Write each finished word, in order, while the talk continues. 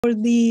For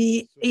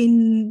the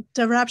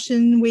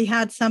interruption, we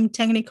had some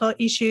technical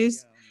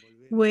issues,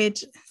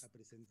 which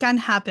can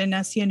happen,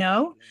 as you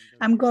know.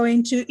 I'm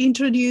going to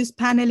introduce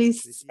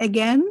panelists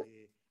again.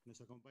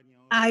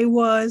 I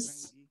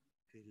was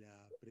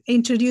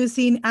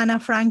introducing Anna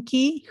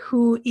Franchi,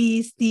 who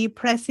is the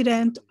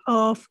president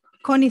of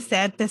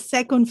CONICET, the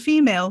second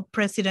female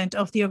president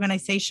of the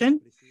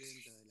organization.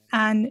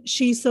 And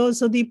she's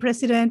also the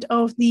president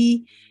of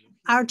the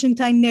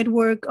Argentine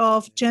Network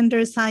of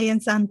Gender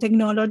Science and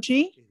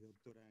Technology.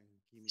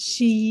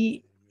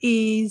 She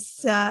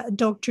is a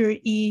doctor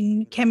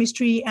in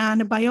chemistry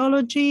and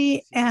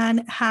biology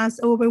and has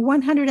over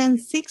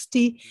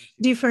 160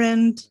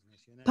 different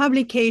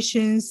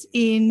publications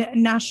in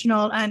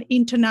national and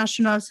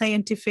international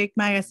scientific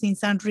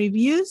magazines and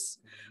reviews.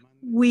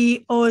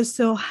 We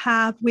also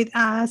have with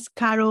us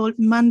Carole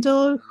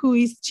Mundell, who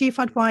is chief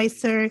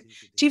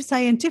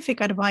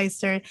scientific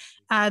advisor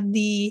at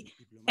the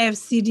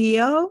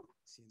FCDO,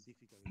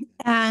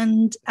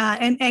 and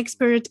an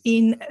expert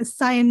in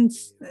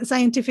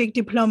scientific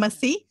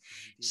diplomacy.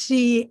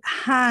 She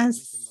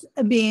has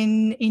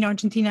been in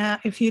Argentina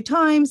a few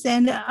times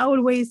and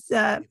always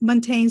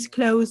maintains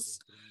close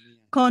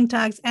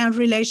contacts and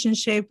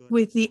relationship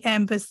with the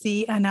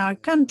embassy and our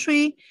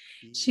country.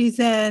 She's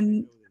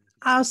an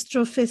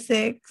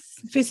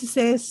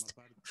astrophysicist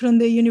from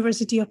the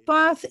University of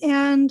Bath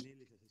and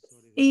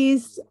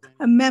is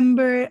a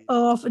member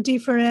of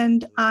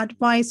different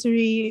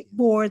advisory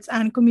boards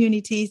and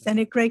communities and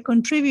a great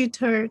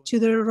contributor to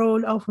the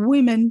role of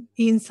women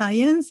in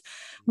science.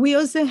 We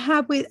also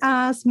have with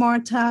us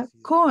Marta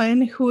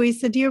Cohen, who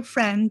is a dear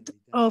friend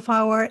of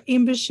our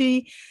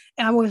embassy,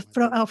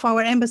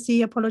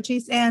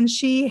 and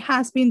she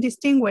has been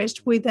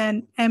distinguished with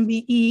an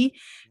MBE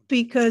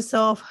because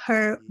of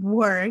her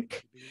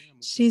work.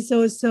 She's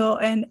also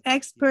an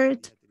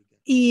expert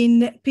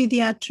in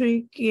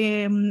pediatric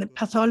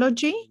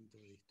pathology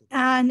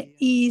and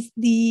is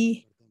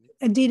the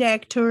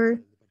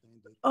director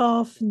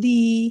of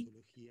the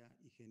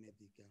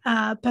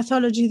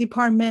pathology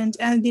department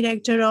and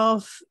director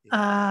of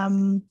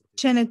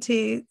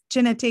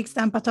genetics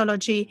and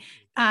pathology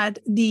at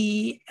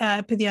the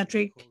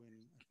pediatric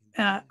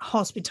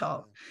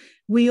hospital.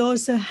 We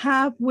also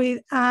have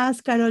with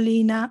us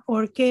Carolina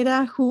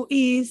Orqueda, who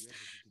is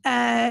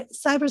a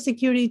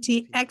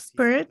cybersecurity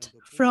expert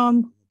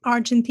from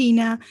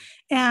Argentina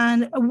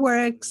and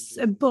works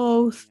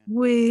both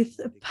with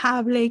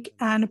public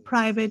and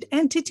private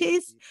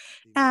entities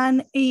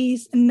and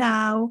is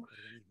now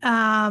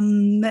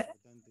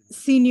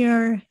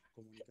senior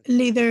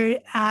leader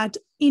at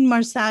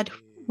Inmarsat,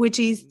 which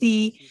is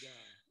the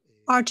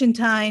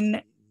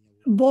Argentine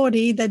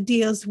body that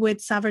deals with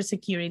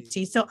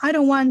cybersecurity. So I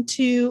don't want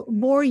to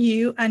bore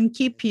you and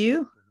keep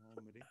you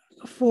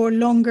for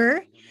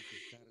longer.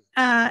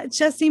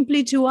 Just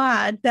simply to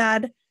add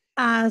that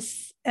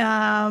as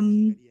a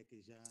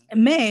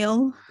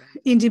male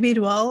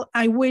individual,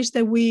 I wish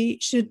that we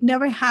should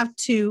never have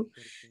to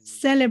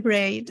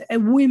celebrate a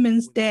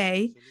Women's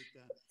Day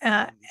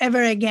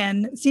ever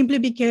again, simply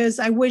because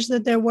I wish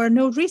that there were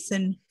no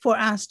reason for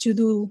us to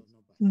do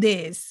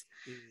this.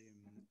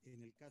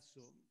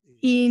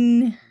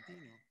 In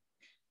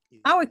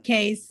our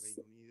case,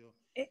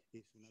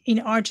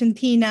 in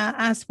Argentina,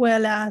 as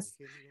well as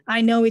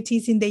I know it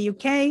is in the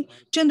UK,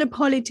 gender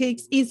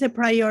politics is a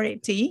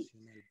priority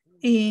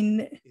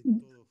in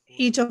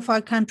each of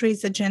our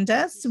countries'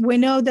 agendas. We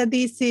know that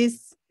this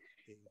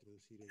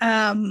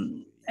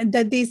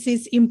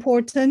is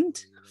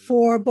important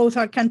for both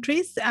our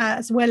countries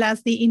as well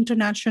as the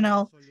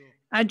international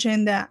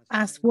agenda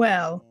as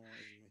well.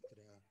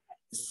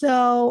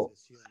 So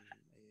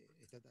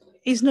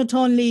it's not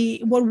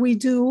only what we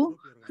do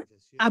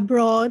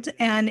abroad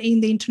and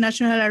in the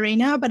international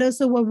arena, but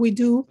also what we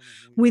do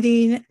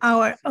within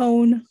our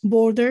own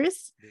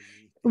borders.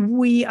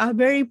 We are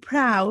very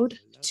proud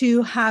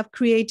to have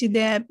created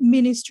the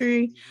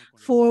Ministry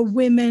for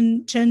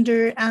Women,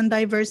 Gender and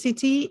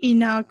Diversity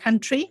in our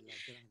country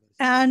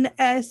and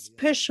a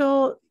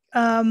special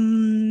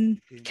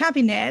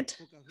cabinet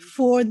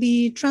for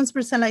the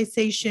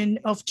transversalization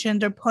of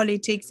gender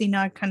politics in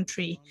our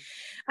country.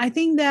 I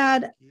think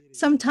that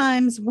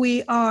sometimes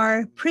we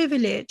are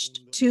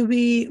privileged to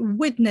be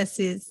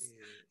witnesses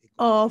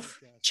of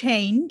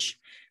change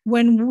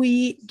when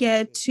we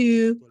get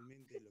to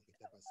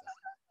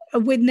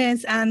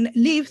witness and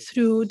live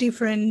through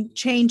different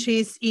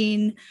changes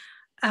in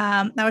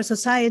our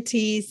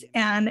societies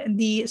and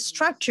the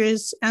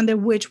structures under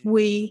which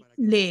we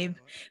live.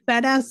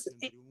 But as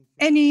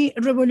any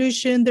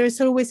revolution, there's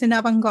always an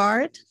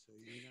avant-garde,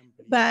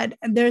 but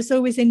there's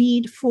always a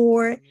need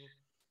for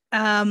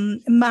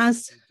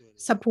mass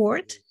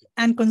support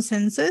and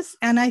consensus.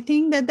 And I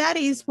think that that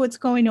is what's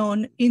going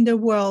on in the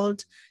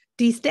world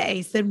these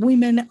days, that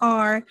women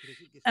are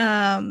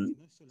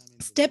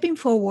stepping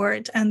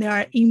forward and they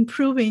are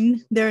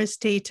improving their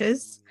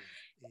status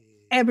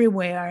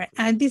everywhere.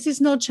 And this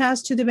is not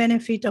just to the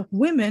benefit of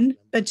women,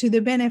 but to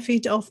the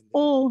benefit of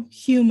all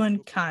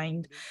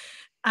humankind.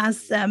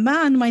 As a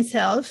man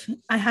myself,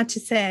 I had to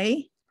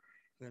say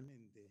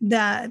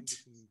that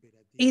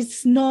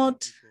it's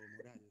not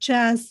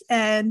just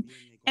an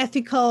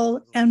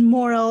ethical and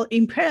moral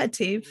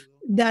imperative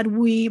that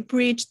we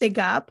bridge the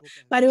gap,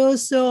 but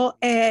also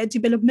a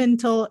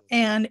developmental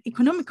and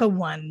economical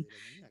one.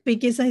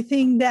 Because I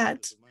think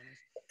that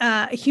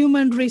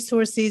human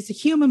resources,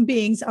 human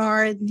beings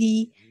are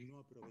the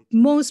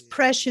most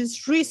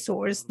precious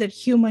resource that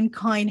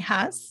humankind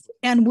has,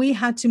 and we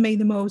had to make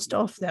the most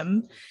of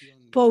them,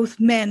 both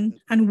men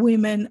and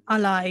women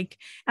alike.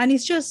 And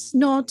it's just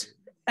not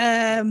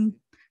a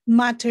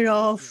matter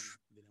of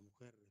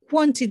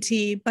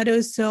quantity, but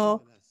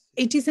also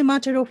it is a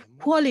matter of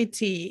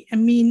quality. I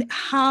mean,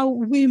 how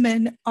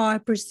women are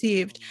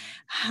perceived,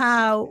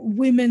 how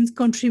women's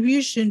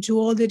contribution to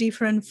all the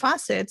different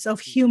facets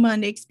of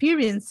human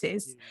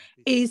experiences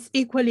is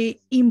equally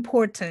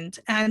important,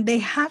 and they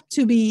have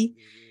to be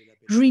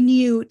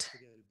renewed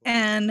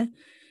and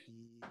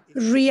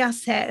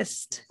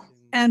reassessed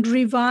and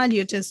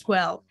revalued as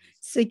well,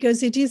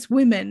 because it is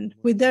women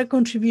with their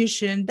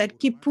contribution that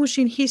keep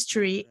pushing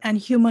history and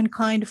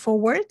humankind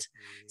forward.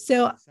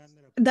 So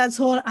that's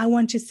all I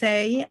want to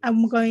say.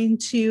 I'm going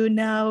to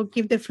now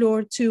give the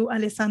floor to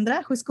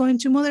Alessandra, who's going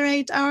to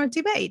moderate our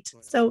debate.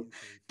 So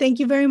thank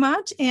you very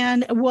much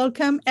and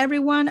welcome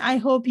everyone. I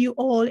hope you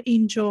all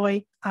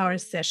enjoy our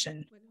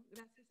session.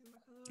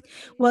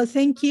 Well,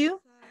 thank you,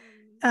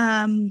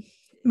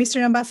 Mr.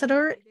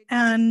 Ambassador,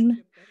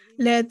 and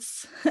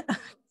let's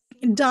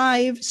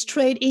dive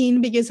straight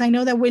in because I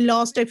know that we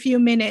lost a few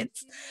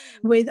minutes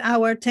with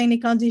our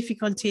technical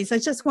difficulties. I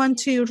just want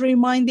to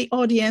remind the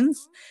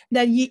audience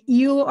that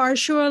you are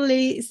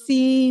surely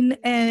seeing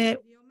a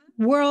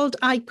world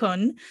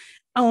icon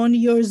on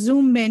your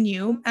Zoom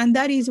menu, and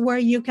that is where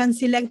you can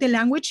select the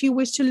language you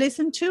wish to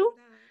listen to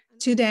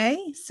today.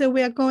 So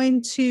we are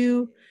going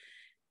to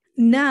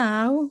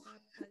now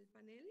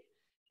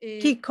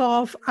kick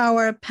off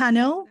our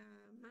panel.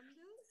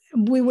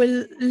 We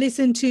will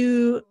listen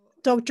to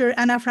Dr.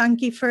 Anna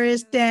Franchi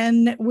first,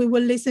 then we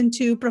will listen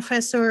to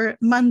Professor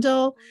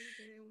Mundell.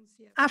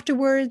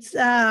 Afterwards,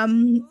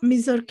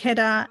 Ms.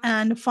 Orqueda,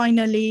 and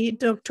finally,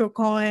 Dr.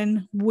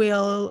 Cohen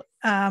will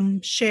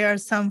share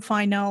some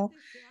final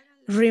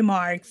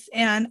remarks.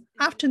 And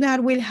after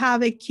that, we'll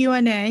have a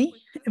Q&A,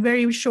 a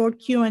very short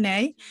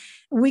Q&A.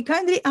 We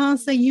kindly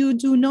ask that you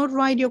do not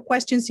write your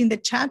questions in the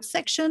chat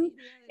section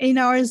in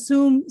our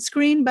Zoom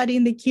screen, but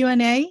in the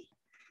Q&A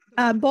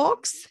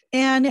box.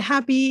 And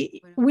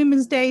happy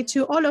Women's Day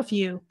to all of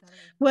you.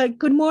 Well,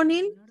 good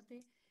morning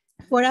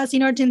for us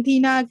in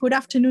Argentina. Good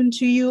afternoon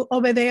to you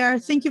over there.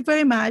 Thank you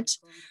very much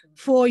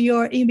for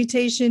your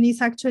invitation.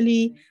 It's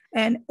actually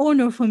an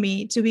honor for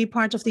me to be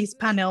part of this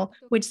panel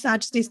with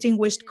such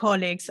distinguished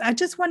colleagues. I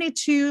just wanted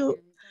to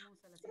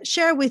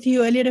share with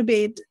you a little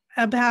bit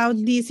about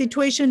the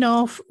situation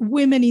of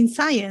women in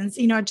science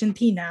in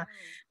Argentina.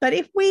 But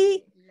if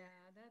we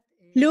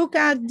look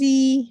at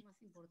the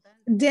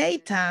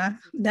data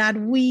that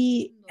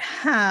we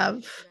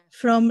have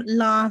from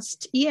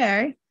last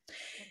year,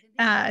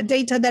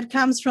 data that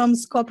comes from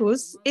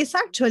Scopus, is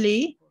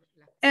actually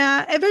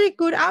a very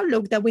good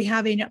outlook that we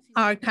have in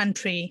our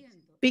country.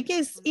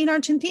 Because in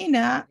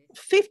Argentina,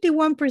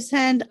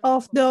 51%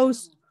 of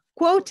those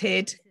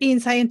quoted in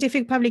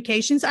scientific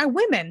publications are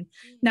women.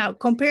 Now,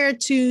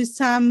 compared to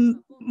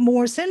some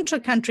more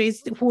central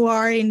countries who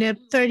are in the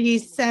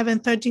 37,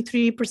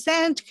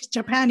 33%,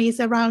 Japan is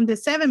around the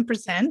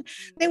 7%,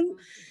 then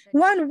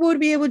one would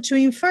be able to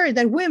infer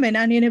that women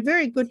are in a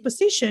very good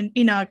position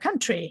in our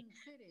country.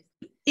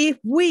 If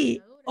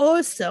we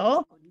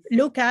also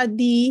look at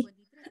the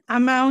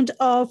amount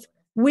of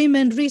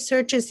women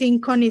researchers in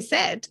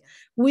CONICET,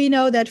 we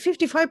know that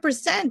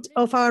 55%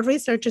 of our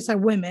researchers are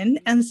women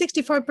and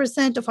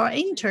 65% of our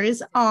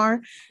interns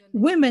are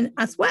women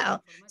as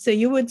well. So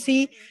you would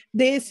see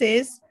this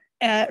is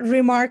a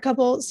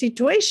remarkable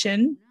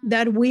situation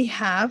that we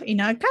have in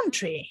our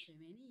country.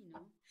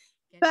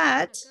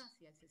 But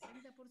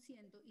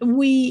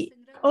we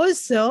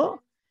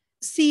also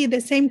see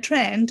the same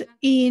trend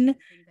in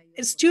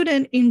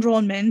student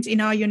enrollment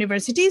in our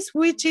universities,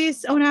 which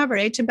is on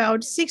average about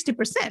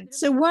 60%.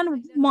 So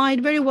one might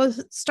very well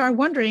start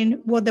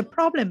wondering what the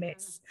problem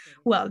is.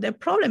 Well, the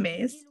problem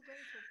is,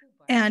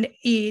 and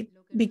it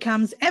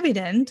becomes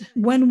evident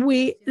when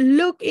we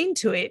look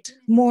into it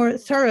more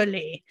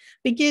thoroughly,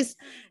 because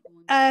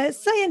a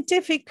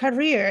scientific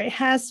career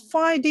has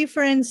 5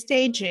 different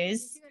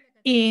stages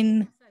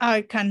in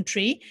our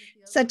country,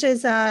 such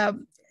as a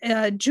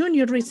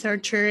junior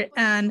researcher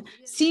and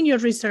senior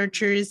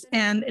researchers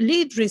and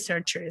lead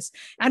researchers.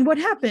 And what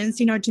happens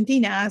in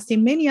Argentina, as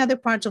in many other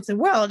parts of the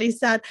world, is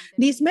that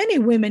these many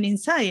women in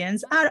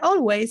science are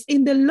always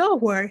in the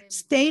lower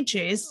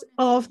stages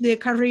of the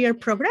career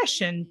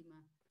progression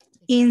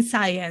in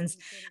science.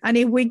 And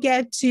if we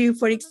get to,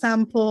 for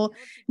example,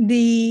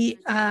 the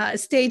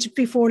stage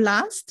before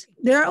last,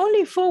 there are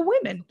only 4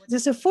 women.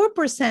 There's a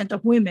 4%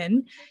 of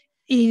women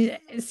in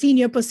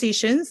senior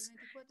positions,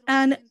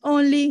 and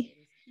only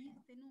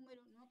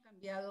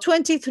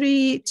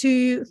 23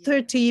 to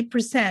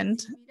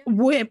 30%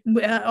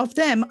 of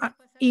them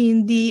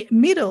in the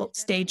middle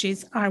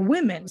stages are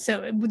women.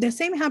 So the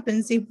same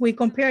happens if we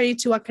compare it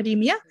to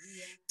academia,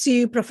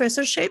 to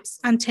professorships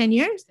and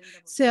tenures.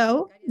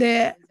 So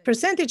the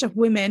percentage of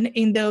women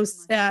in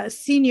those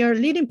senior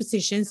leading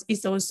positions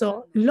is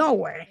also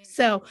lower.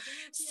 So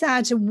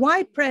such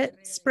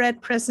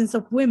widespread presence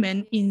of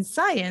women in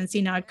science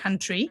in our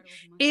country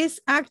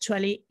is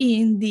actually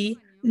in the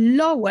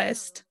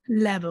lowest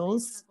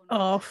levels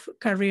of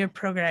career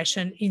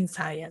progression in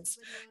science.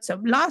 So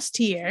last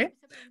year,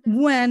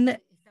 when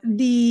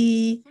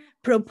the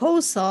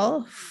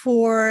proposal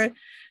for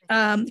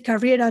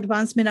career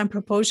advancement and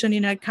promotion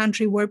in our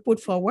country were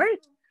put forward,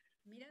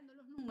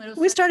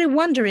 we started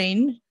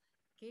wondering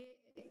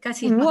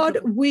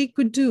what we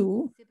could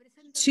do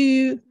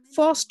to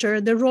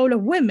foster the role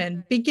of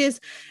women, because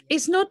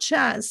it's not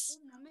just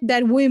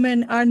that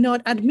women are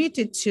not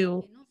admitted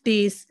to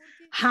these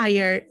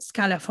higher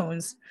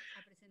scalaphones.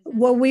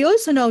 What we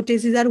also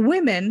notice is that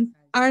women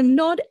are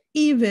not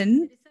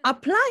even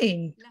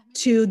applying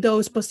to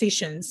those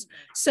positions.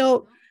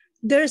 So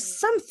there's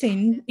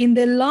something in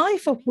the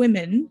life of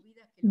women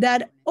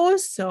that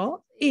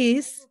also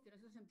is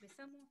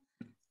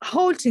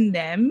halting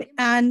them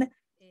and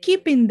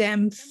keeping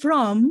them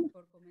from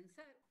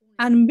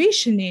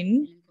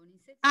ambitioning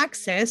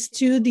access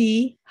to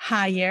the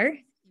higher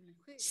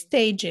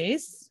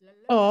stages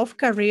of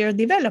career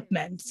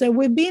development. So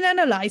we've been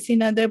analyzing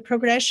the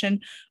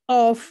progression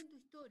of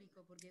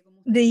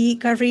the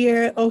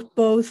career of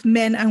both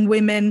men and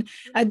women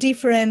at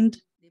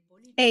different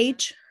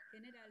age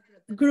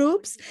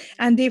groups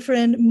and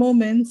different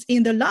moments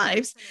in their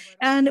lives.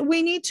 And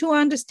we need to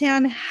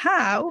understand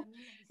how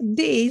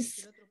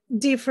these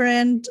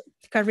different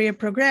career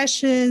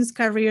progressions,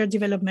 career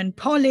development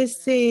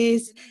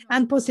policies,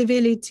 and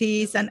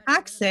possibilities and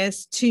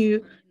access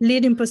to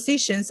leading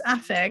positions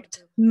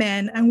affect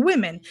men and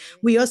women.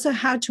 We also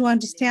have to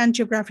understand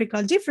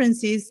geographical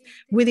differences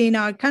within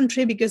our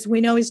country, because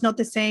we know it's not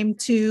the same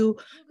to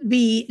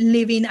be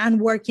living and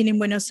working in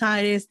Buenos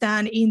Aires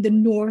than in the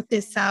north,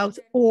 the south,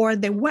 or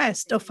the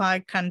west of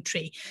our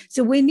country.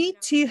 So we need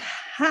to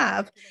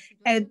have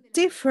a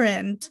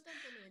different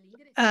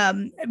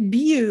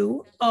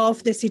view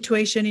of the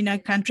situation in our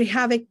country,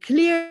 have a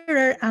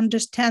clearer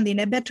understanding,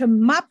 a better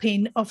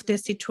mapping of the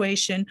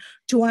situation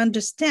to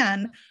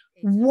understand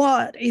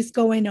what is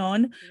going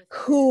on,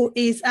 who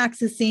is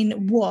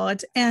accessing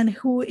what, and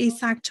who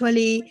is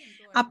actually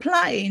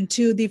applying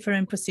to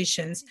different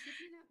positions.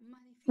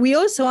 We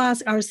also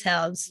ask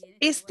ourselves,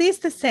 is this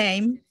the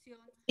same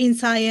in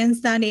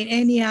science than in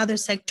any other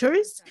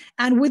sectors?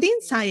 And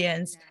within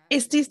science,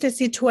 is this the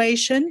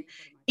situation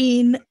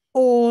in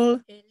all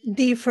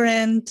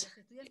different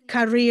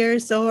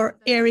careers or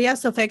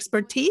areas of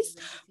expertise?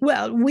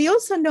 Well, we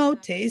also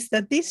notice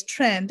that this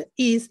trend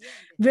is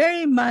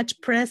very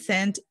much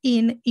present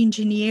in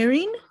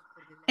engineering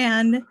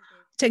and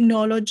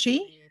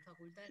technology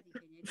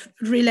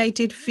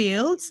related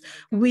fields.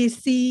 We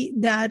see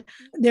that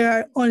there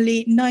are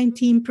only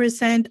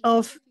 19%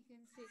 of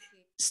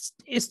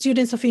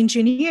students of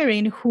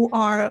engineering who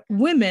are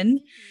women,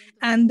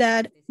 and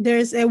that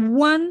there's a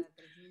one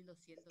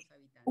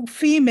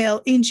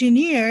female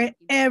engineer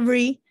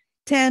every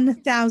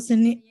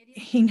 10,000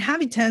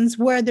 inhabitants,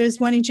 where there's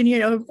one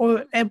engineer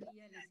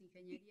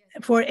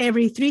for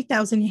every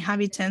 3,000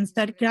 inhabitants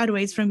that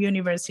graduates from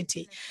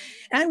university.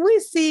 And we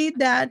see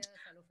that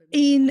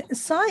in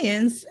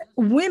science,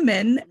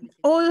 women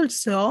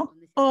also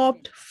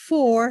opt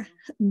for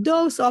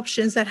those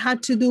options that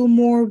had to do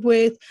more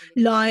with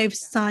life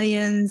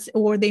science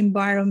or the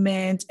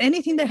environment,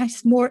 anything that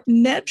is more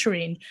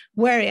nurturing,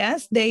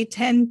 whereas they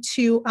tend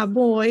to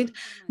avoid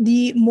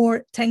the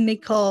more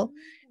technical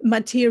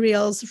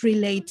materials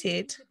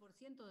related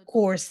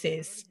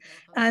courses.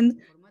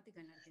 And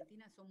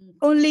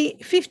only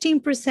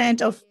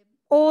 15% of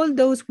all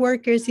those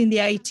workers in the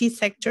IT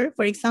sector,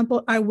 for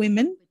example, are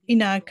women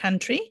in our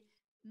country,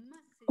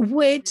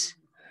 which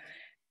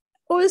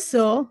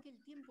also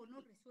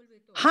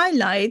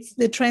highlights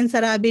the trends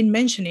that I've been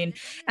mentioning.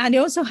 And it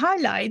also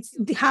highlights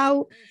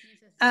how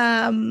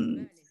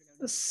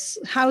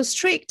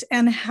strict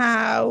and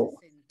how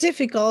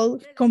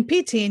difficult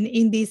competing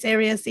in these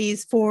areas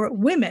is for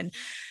women.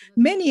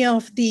 Many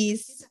of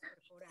these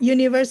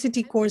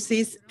university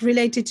courses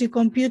related to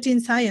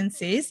computing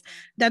sciences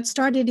that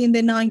started in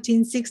the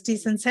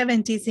 1960s and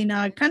 70s in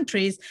our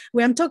countries,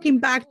 where I'm talking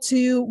back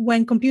to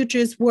when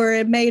computers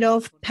were made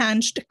of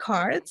punched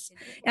cards.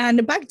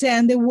 And back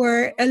then, there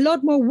were a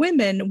lot more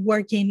women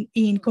working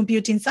in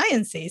computing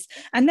sciences.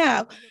 And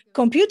now,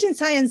 computing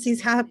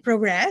sciences have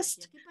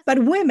progressed,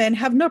 but women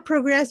have not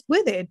progressed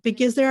with it,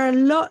 because there are a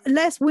lot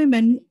less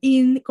women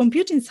in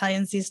computing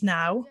sciences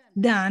now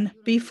than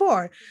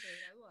before.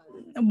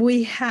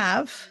 We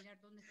have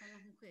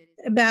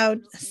about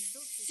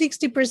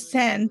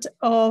 60%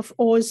 of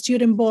all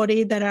student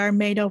body that are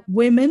made of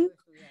women,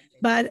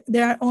 but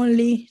there are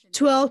only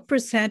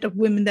 12% of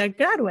women that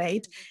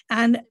graduate,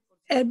 and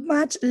a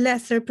much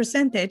lesser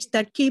percentage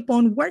that keep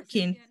on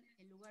working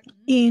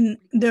in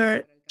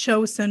their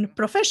chosen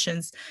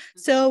professions.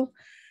 So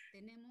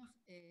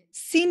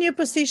senior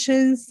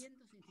positions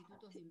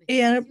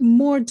are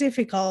more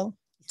difficult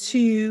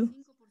to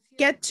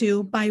get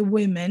to by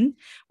women.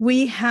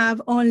 We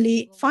have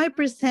only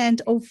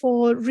 5% of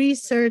all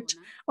research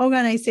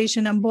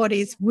organizations and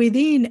bodies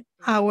within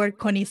our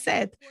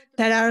CONICET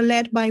that are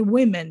led by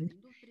women.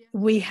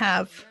 We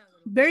have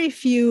very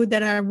few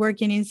that are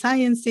working in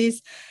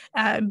sciences,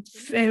 a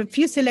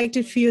few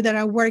selected few that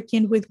are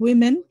working with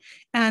women,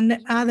 and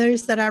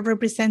others that are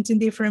representing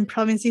different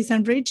provinces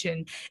and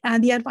regions.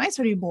 And the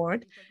advisory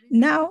board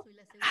now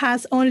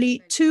has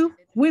only 2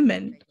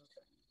 women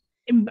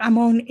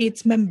among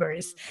its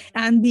members.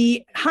 And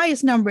the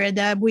highest number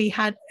that we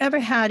had ever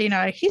had in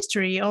our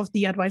history of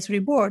the advisory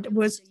board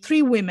was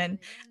 3 women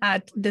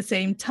at the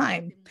same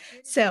time.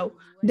 So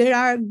there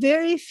are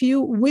very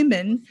few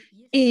women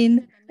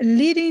in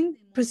leading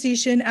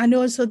position and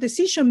also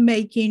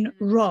decision-making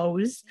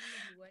roles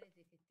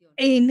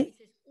in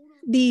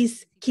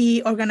these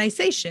key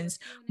organizations,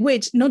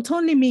 which not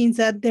only means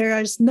that there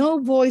is no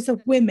voice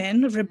of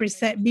women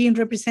being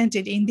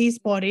represented in these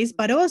bodies,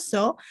 but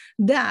also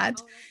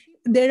that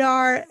there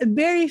are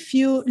very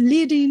few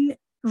leading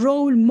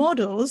role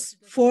models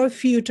for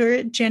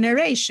future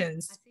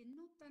generations.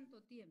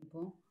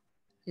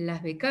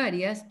 Las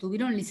becarias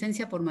tuvieron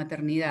licencia por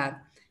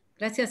maternidad.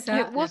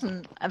 It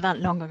wasn't that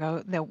long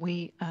ago that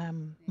we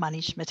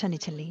managed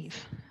maternity leave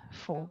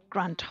for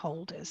grant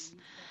holders.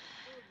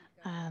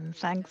 And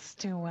thanks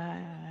to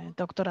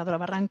Dr. Adora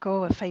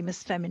Barranco, a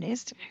famous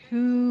feminist,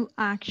 who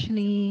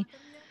actually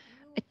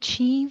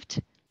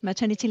achieved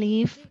maternity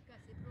leave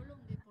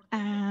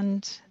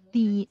and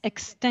the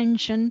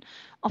extension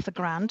of the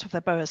grant of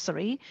the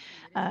bursary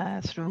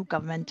through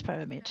government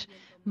permit.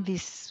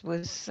 This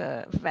was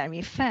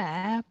very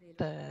fair,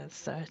 but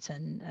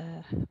certain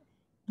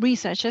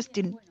researchers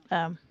didn't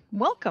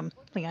welcome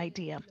the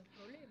idea.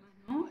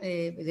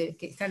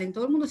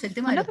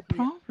 Another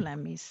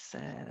problem is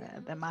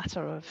the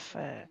matter of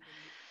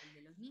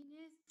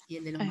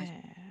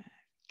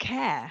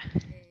care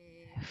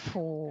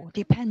for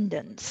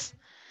dependents.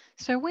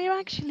 So we're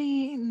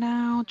actually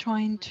now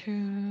trying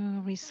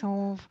to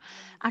resolve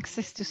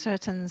access to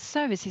certain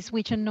services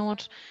which are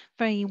not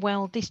very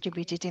well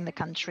distributed in the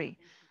country.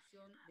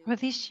 But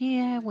this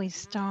year we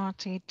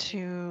started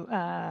to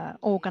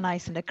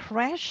organize in a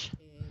crèche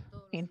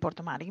in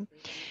Porto Mari,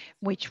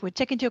 which would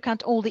take into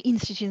account all the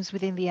institutions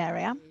within the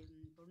area.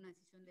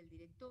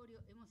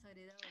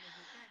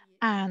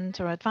 And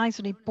our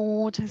advisory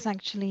board has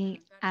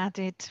actually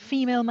added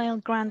female male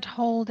grant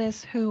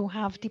holders who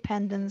have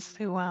dependents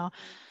who are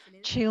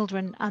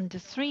children under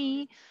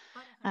 3,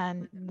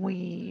 and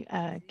we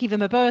give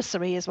them a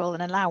bursary as well,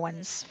 an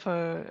allowance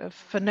for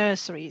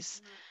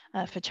nurseries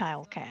for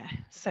childcare.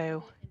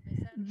 So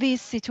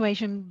this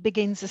situation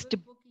begins us to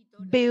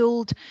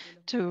build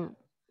to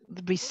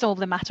resolve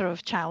the matter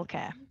of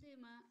childcare.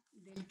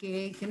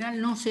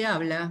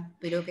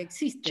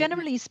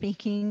 Generally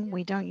speaking,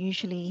 we don't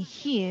usually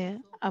hear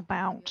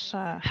about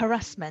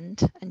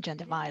harassment and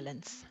gender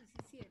violence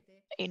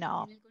in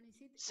our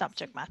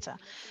subject matter.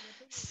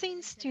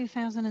 Since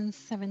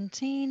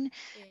 2017,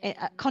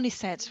 at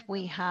CONICET,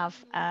 we have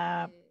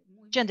a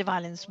Gender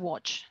Violence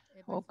Watch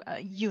or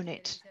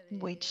unit,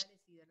 which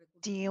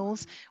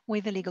deals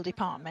with the legal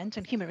department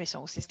and human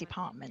resources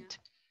department.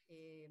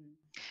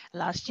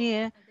 Last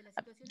year,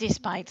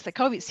 despite the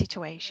COVID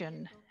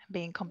situation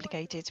being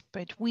complicated,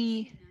 but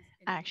we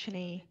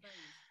actually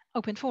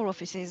opened 4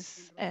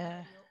 offices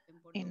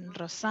in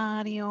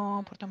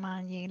Rosario, Puerto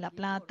Maggi, La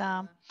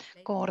Plata,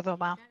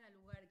 Córdoba.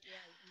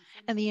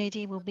 And the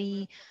idea will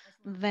be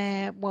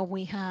there where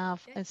we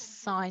have a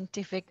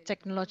scientific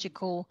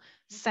technological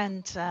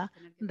center,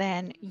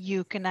 then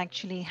you can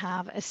actually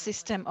have a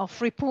system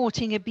of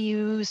reporting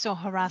abuse or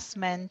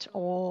harassment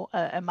or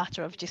a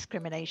matter of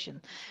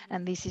discrimination.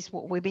 And this is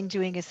what we've been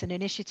doing as an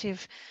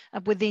initiative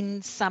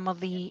within some of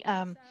the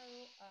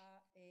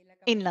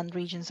inland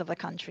regions of the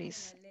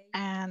countries.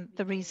 And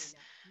there is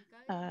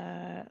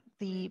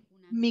the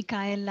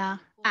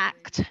Micaela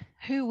Act,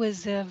 who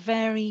was a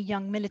very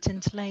young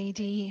militant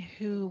lady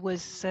who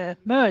was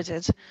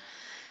murdered.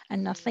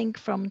 And I think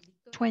from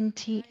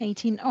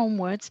 2018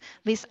 onwards,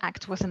 this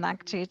act was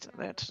enacted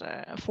that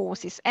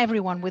forces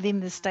everyone within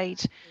the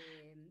state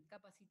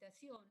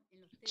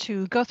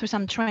to go through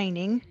some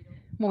training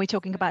when we're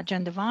talking about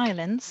gender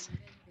violence.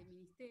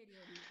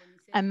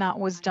 And that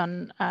was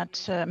done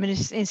at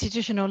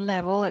institutional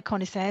level, at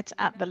CONICET,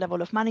 at the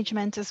level of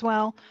management as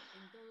well.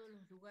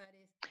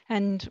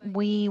 And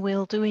we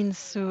will do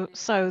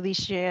so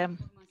this year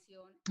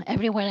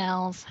everywhere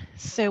else.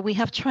 So we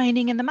have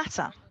training in the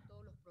matter.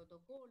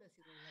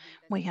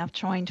 We have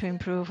trying to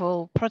improve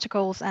all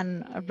protocols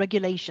and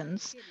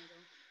regulations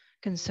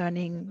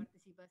concerning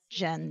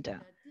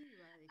gender,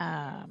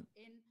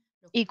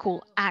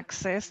 equal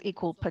access,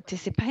 equal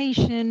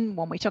participation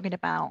when we're talking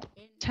about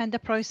tender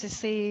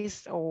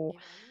processes or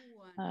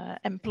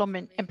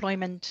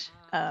employment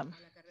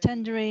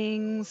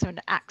tenderings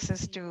and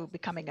access to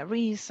becoming a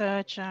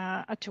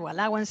researcher, to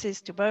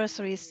allowances, to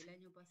bursaries.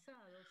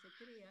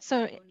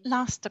 So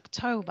last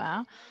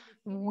October,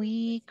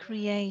 we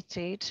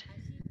created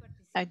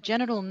a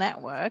general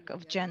network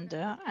of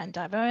gender and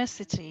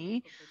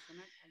diversity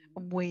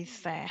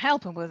with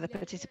help and with the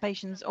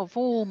participations of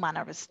all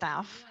manner of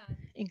staff,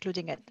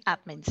 including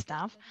admin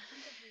staff,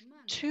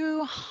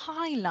 to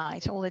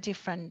highlight all the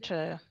different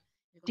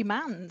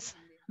demands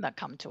that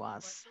come to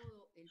us.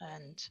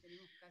 And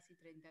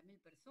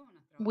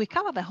we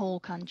cover the whole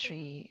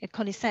country.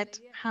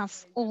 CONICET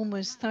has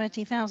almost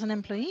 30,000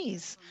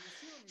 employees.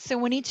 So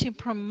we need to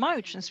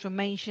promote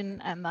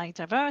transformation and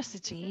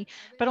diversity,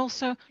 but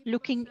also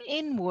looking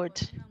inward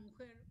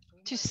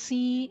to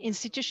see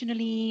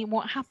institutionally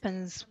what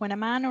happens when a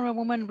man or a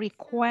woman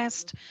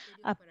request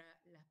a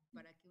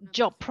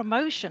job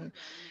promotion.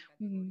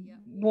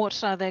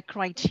 What are the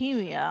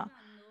criteria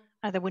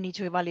that we need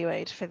to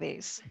evaluate for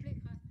this?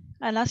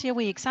 And last year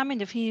we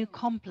examined a few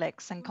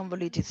complex and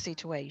convoluted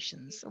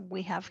situations.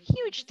 We have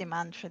huge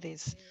demand for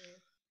this.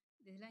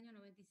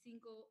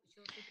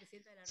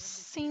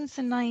 Since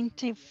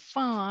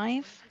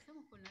 1995,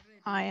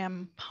 I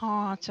am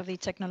part of the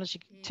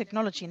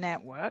technology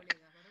network,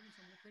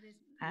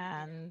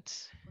 and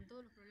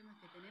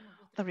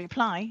the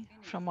reply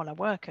from all our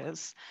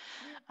workers,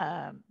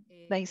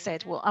 they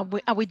said, well,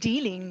 are we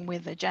dealing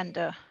with the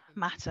gender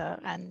matter?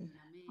 And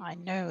I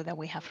know that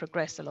we have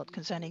progressed a lot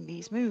concerning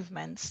these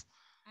movements.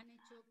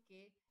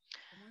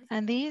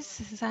 And this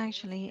is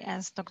actually,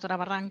 as Dr.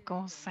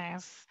 Barranco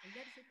says,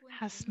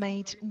 has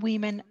made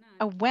women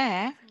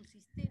aware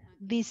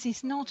this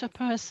is not a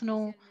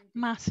personal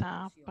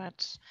matter,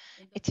 but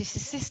it is a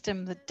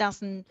system that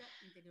doesn't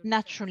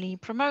naturally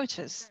promote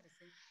us.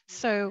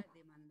 So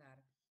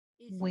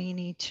we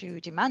need to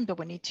demand, but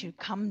we need to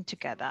come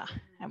together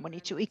and we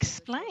need to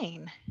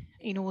explain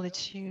in order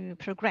to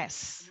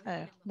progress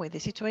with the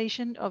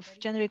situation of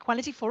gender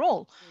equality for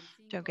all.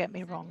 Don't get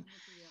me wrong.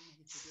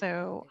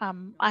 So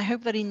I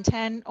hope that in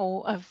 10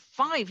 or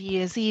 5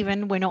 years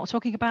even, we're not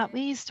talking about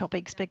these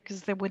topics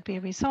because they would be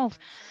resolved.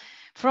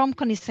 From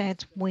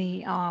CONICET,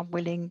 we are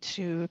willing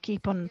to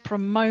keep on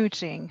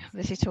promoting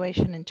the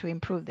situation and to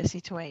improve the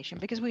situation,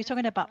 because we're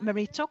talking about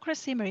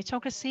meritocracy.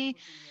 Meritocracy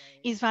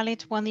is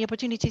valid when the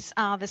opportunities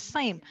are the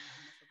same.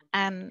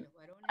 And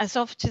as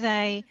of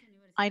today,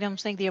 I don't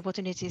think the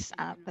opportunities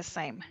are the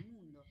same,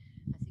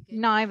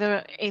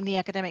 neither in the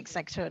academic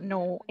sector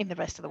nor in the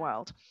rest of the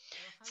world.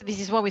 So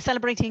this is why we're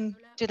celebrating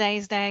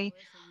today's day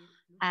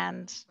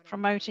and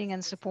promoting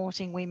and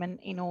supporting women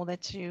in order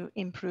to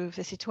improve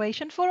the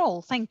situation for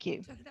all. Thank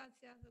you.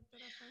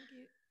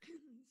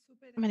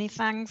 Many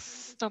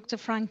thanks, Dr.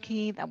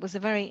 Franchi. That was a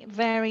very,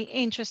 very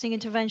interesting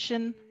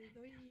intervention.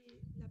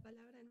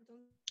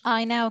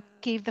 I now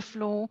give the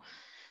floor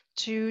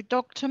to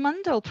Dr.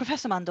 Mundell,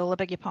 Professor Mundell, I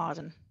beg your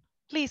pardon.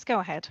 Please go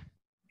ahead.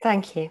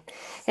 Thank you.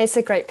 It's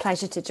a great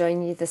pleasure to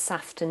join you this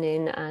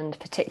afternoon, and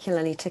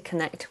particularly to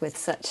connect with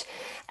such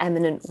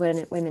eminent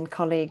women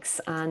colleagues.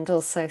 And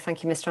also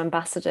thank you, Mr.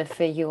 Ambassador,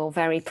 for your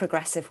very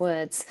progressive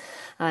words.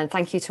 And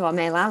thank you to our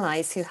male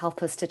allies who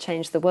help us to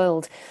change the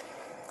world.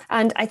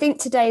 And I think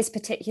today is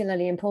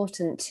particularly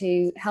important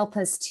to help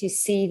us to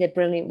see the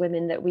brilliant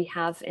women that we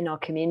have in our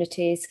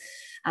communities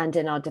and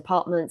in our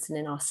departments and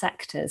in our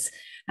sectors.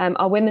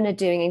 Our women are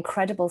doing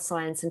incredible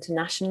science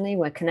internationally.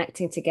 We're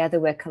connecting together,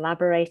 we're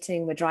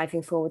collaborating, we're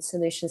driving forward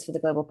solutions for the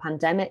global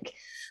pandemic.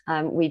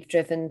 We've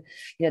driven,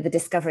 the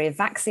discovery of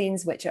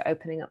vaccines, which are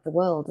opening up the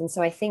world. And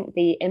so I think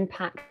the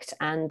impact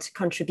and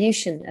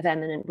contribution of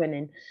eminent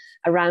women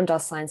around our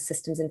science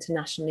systems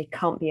internationally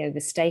can't be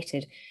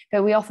overstated.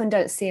 But we often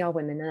don't see our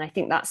women. And I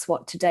think that's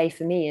what today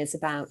for me is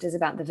about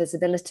the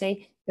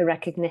visibility, the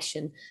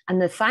recognition,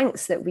 and the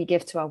thanks that we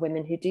give to our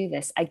women who do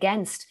this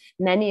against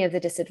many of the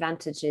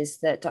disadvantages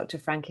that Dr.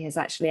 Franchi has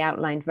actually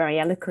outlined very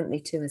eloquently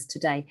to us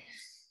today.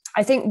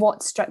 I think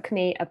what struck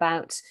me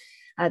about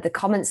the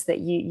comments that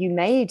you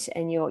made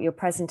in your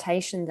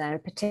presentation there,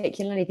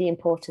 particularly the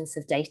importance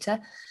of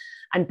data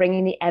and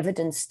bringing the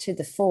evidence to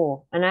the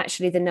fore. And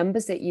actually the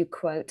numbers that you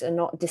quote are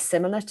not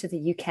dissimilar to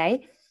the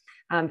UK.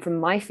 From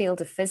my field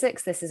of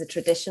physics, this is a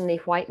traditionally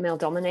white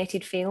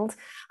male-dominated field.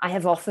 I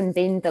have often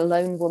been the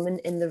lone woman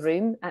in the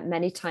room at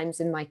many times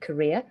in my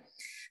career.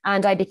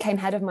 And I became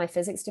head of my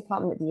physics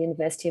department at the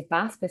University of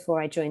Bath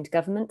before I joined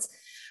government.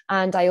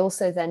 And I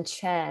also then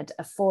chaired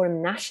a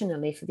forum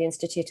nationally for the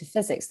Institute of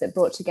Physics that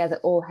brought together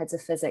all heads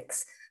of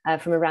physics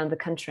from around the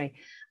country.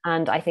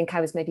 And I think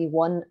I was maybe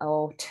one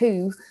or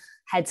two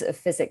heads of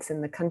physics in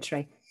the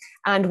country.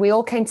 And we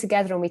all came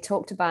together and we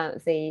talked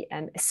about the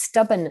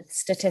stubborn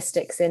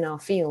statistics in our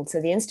field.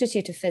 So the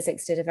Institute of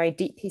Physics did a very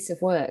deep piece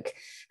of work,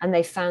 and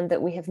they found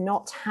that we have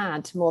not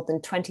had more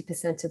than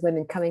 20% of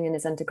women coming in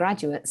as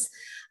undergraduates.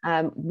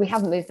 We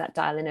haven't moved that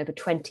dial in over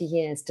 20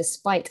 years,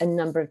 despite a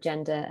number of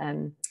gender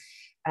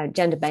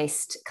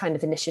gender-based kind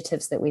of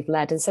initiatives that we've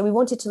led. And so we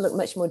wanted to look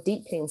much more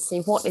deeply and see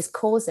what is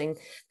causing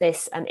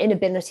this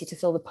inability to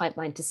fill the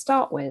pipeline to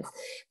start with,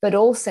 but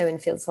also in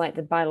fields like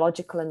the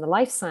biological and the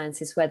life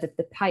sciences, where the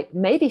pipe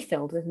may be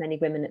filled with many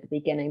women at the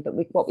beginning, but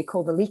what we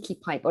call the leaky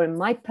pipe, or in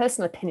my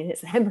personal opinion,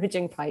 it's a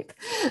hemorrhaging pipe.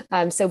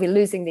 So we're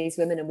losing these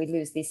women and we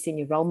lose these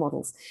senior role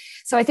models.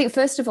 So I think,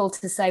 first of all,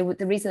 to say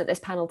the reason that this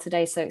panel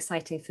today is so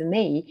exciting for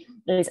me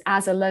is,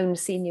 as a lone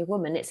senior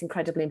woman, it's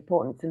incredibly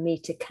important for me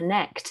to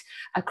connect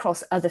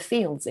across other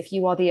fields. If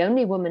you are the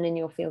only woman in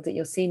your field at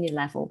your senior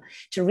level,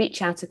 to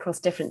reach out across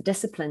different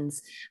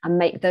disciplines and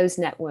make those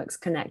networks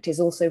connect is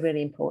also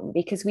really important,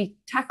 because we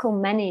tackle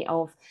many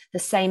of the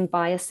same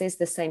biases,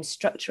 the same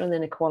structural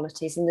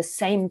inequalities, and the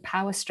same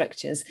power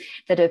structures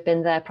that have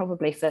been there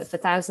probably for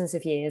thousands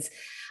of years.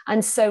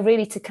 And so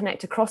really to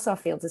connect across our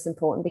fields is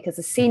important, because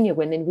as senior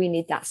women, we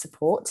need that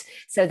support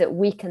so that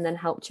we can then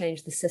help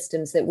change the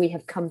systems that we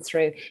have come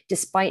through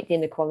despite the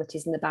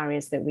inequalities and the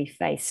barriers that we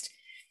faced.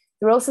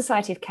 The Royal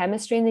Society of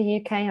Chemistry in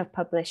the UK have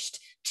published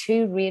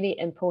two really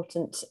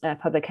important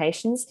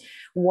publications.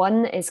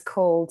 One is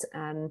called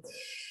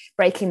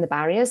Breaking the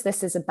Barriers.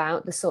 This is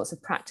about the sorts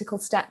of practical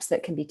steps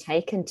that can be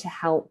taken to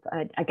help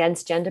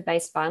against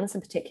gender-based violence,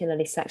 and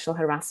particularly sexual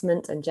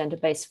harassment and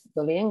gender-based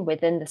bullying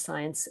within the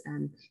science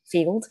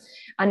field.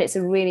 And it's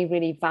a really,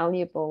 really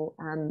valuable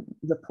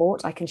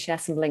report. I can share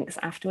some links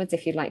afterwards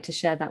if you'd like to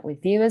share that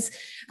with viewers,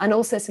 and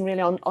also some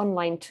really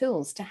online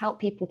tools to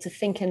help people to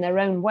think in their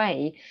own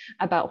way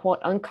about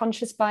what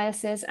unconscious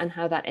bias is and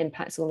how that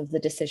impacts all of the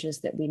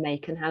decisions that we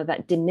make, and how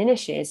that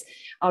diminishes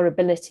our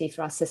ability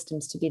for our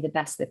systems to be the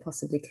best they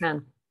possibly can.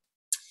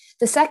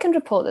 The second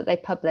report that they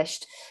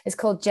published is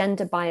called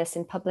Gender Bias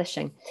in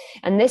Publishing.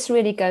 And this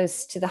really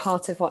goes to the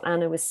heart of what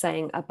Anna was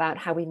saying about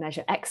how we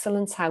measure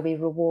excellence, how we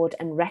reward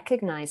and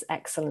recognize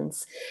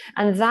excellence.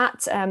 And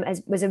that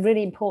was a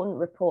really important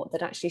report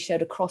that actually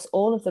showed across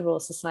all of the Royal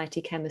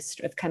Society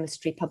of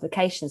Chemistry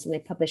publications, and they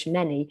publish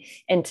many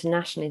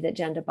internationally, that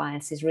gender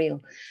bias is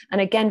real. And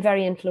again,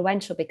 very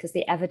influential, because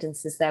the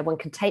evidence is there. One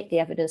can take the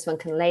evidence, one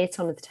can lay it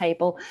on the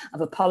table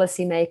of a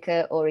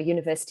policymaker or a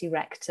university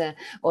rector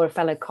or a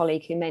fellow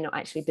colleague who may not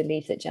actually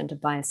believe that gender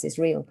bias is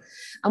real.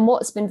 And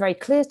what's been very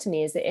clear to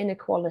me is that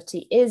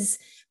inequality is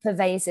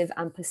pervasive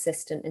and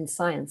persistent in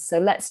science. So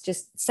let's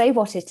just say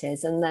what it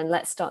is, and then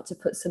let's start to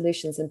put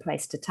solutions in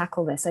place to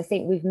tackle this. I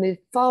think we've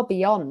moved far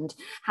beyond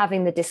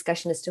having the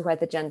discussion as to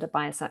whether gender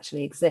bias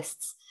actually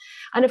exists.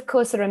 And of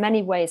course, there are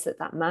many ways that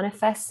that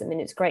manifests. I mean,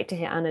 it's great to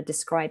hear Anna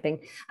describing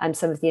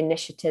some of the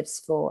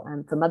initiatives for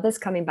mothers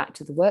coming back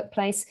to the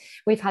workplace.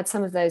 We've had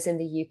some of those in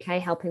the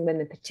UK, helping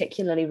women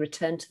particularly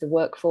return to the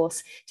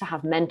workforce, to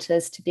have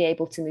mentors, to be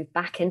able to move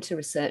back into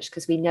research,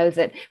 because we know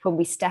that when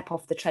we step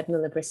off the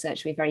treadmill of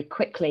research, we very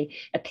quickly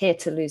appear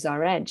to lose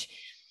our edge.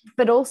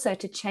 But also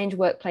to change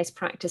workplace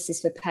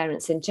practices for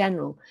parents in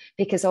general,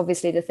 because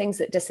obviously the things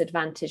that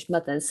disadvantage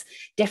mothers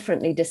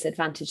differently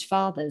disadvantage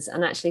fathers.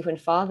 And actually, when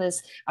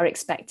fathers are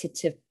expected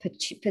to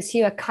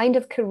pursue a kind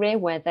of career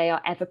where they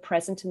are ever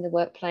present in the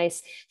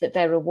workplace, that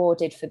they're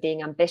rewarded for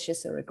being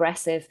ambitious or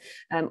aggressive,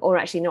 or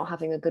actually not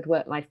having a good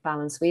work-life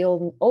balance, we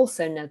all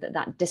also know that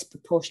that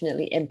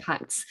disproportionately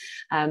impacts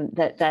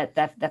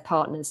their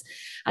partners.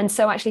 And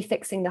so actually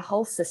fixing the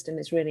whole system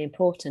is really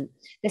important.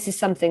 This is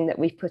something that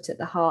we've put at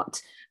the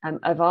heart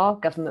of our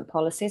government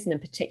policies, and in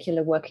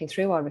particular working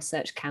through our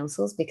research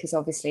councils, because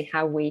obviously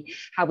how we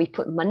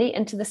put money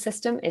into the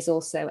system is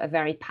also a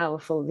very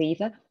powerful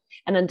lever.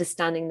 And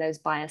understanding those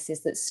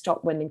biases that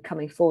stop women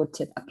coming forward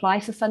to apply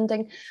for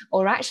funding,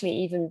 or actually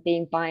even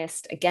being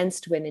biased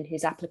against women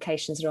whose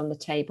applications are on the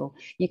table.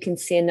 You can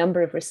see a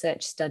number of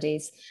research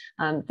studies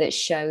that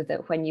show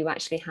that when you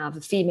actually have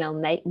a female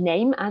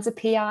name as a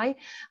PI,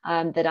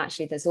 that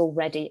actually there's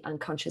already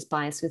unconscious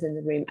bias within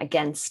the room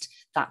against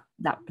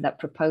that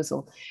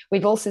proposal.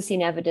 We've also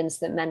seen evidence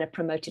that men are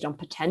promoted on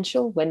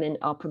potential, women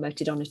are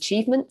promoted on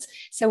achievement.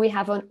 So we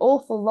have an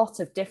awful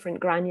lot of different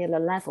granular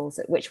levels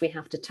at which we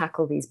have to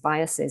tackle these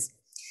biases.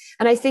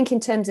 And I think in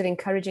terms of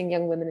encouraging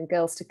young women and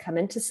girls to come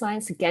into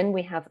science, again,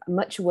 we have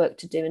much work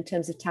to do in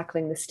terms of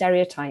tackling the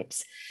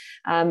stereotypes.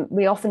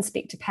 We often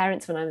speak to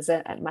parents. When I was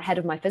at my head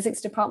of my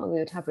physics department, we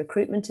would have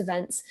recruitment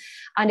events.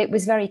 And it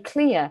was very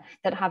clear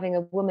that having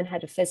a woman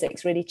head of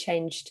physics really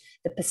changed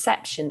the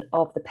perception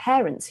of the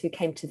parents who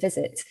came to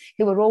visit,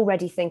 who were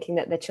already thinking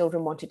that their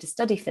children wanted to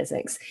study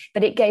physics,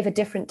 but it gave a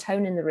different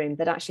tone in the room,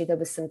 that actually there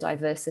was some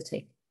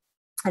diversity.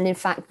 And in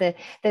fact,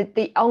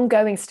 the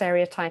ongoing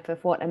stereotype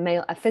of what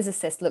a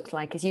physicist looked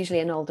like is usually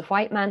an older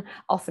white man,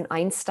 often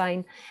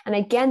Einstein. And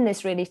again,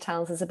 this really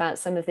tells us about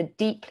some of the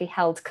deeply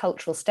held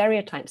cultural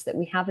stereotypes that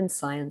we have in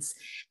science,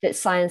 that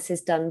science is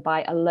done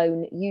by a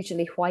lone,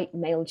 usually white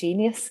male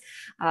genius.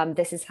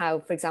 This is how,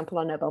 for example,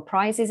 our Nobel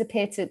Prizes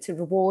appear to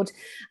reward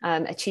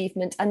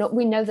achievement. And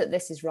we know that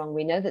this is wrong.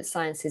 We know that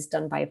science is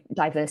done by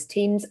diverse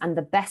teams, and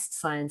the best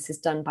science is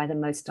done by the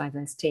most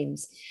diverse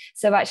teams.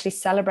 So actually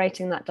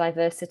celebrating that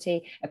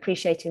diversity,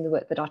 appreciating the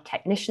work that our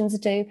technicians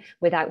do,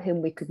 without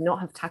whom we could not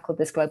have tackled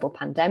this global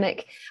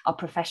pandemic, our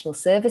professional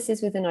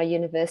services within our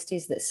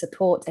universities that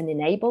support and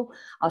enable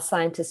our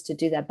scientists to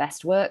do their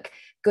best work,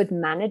 good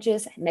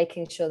managers,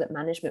 making sure that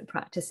management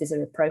practices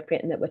are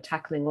appropriate and that we're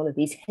tackling all of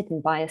these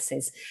hidden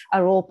biases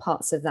are all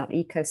parts of that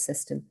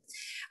ecosystem.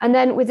 And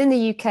then within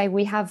the UK,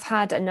 we have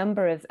had a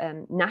number of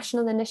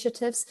national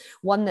initiatives.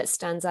 One that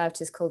stands out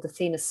is called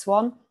Athena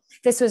Swan.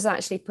 This was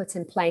actually put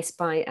in place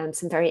by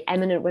some very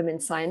eminent women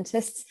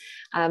scientists.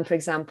 For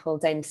example,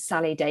 Dame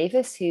Sally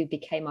Davis, who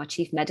became our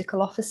Chief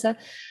Medical Officer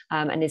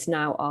and is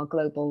now our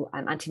Global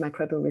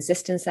Antimicrobial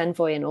Resistance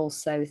Envoy, and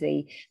also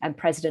the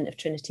President of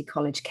Trinity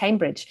College,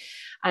 Cambridge.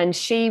 And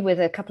she, with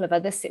a couple of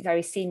other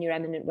very senior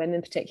eminent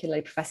women,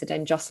 particularly Professor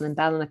Dame Jocelyn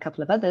Bell and a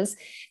couple of others,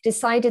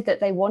 decided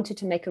that they wanted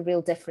to make a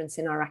real difference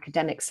in our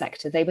academic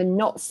sector. They were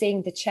not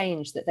seeing the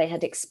change that they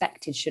had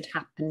expected should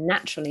happen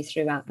naturally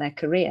throughout their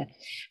career.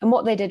 And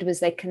what they did was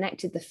they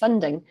connected the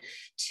funding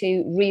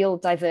to real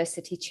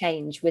diversity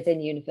change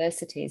within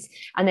universities.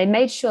 And they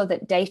made sure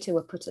that data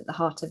were put at the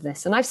heart of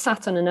this. And I've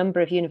sat on a number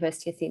of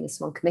University Athena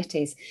Swan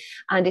committees,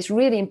 and it's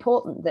really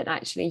important that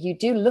actually you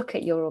do look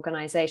at your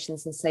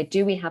organizations and say,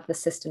 do we have the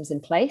systems in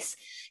place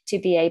to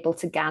be able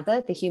to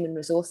gather the human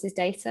resources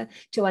data,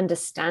 to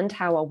understand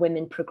how our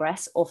women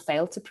progress or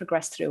fail to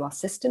progress through our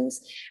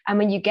systems? And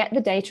when you get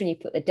the data and you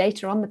put the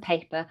data on the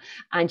paper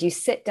and you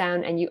sit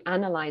down and you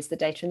analyze the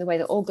data in the way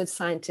that all good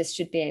scientists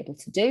should be able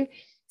to do,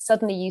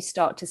 suddenly you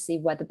start to see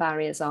where the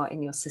barriers are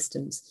in your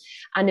systems.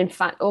 And in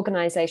fact,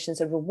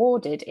 organizations are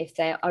rewarded if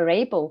they are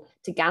able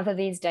to gather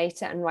these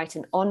data and write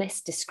an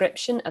honest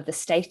description of the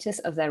status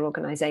of their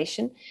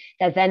organization.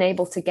 They're then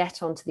able to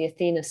get onto the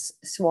Athena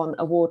Swan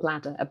award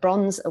ladder. A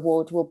bronze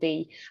award will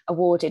be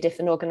awarded if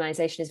an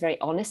organization is very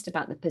honest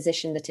about the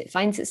position that it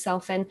finds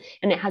itself in,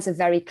 and it has a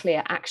very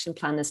clear action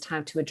plan as to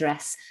how to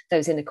address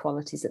those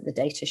inequalities that the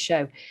data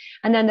show.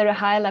 And then there are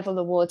higher level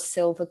awards,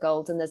 silver,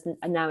 gold, and there's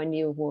now a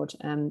new award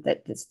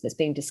that's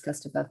being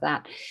discussed above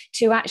that,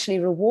 to actually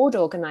reward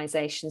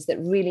organizations that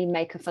really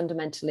make a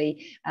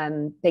fundamentally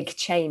big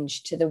change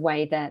to the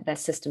way their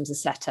systems are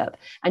set up,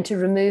 and to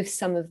remove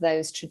some of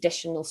those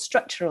traditional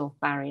structural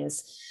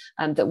barriers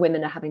that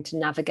women are having to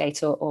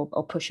navigate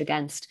or push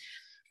against.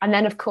 And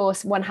then, of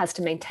course, one has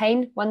to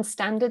maintain one's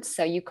standards.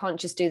 So you can't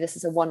just do this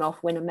as a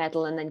one-off, win a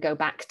medal, and then go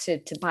back to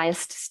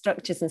biased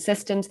structures and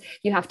systems.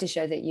 You have to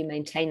show that you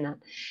maintain that.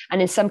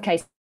 And in some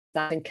cases,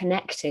 that's been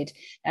connected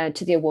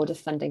to the award of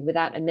funding.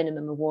 Without a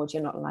minimum award,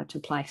 you're not allowed to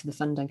apply for the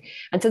funding.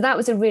 And so that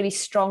was a really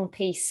strong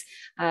piece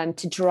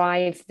to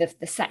drive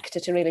the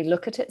sector to really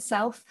look at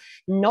itself,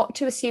 not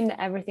to assume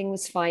that everything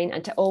was fine,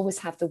 and to always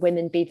have the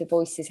women be the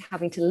voices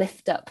having to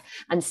lift up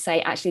and say,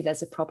 actually,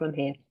 there's a problem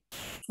here.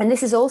 And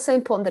this is also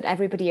important, that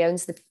everybody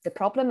owns the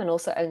problem and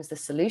also owns the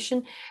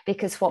solution,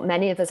 because what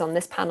many of us on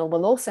this panel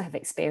will also have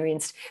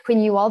experienced,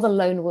 when you are the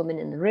lone woman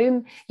in the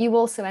room, you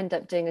also end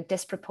up doing a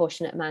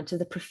disproportionate amount of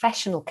the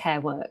professional care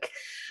work.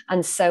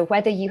 And so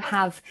whether you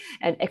have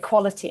an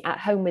equality at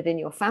home within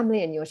your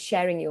family and you're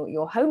sharing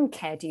your home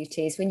care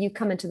duties, when you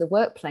come into the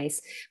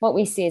workplace, what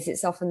we see is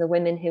it's often the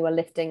women who are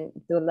lifting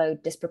the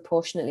load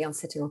disproportionately on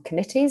sitting on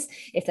committees.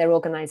 If their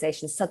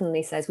organization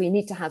suddenly says, we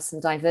need to have some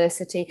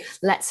diversity,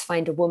 let's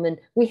find a woman.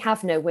 We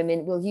have no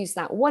women, we'll use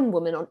that one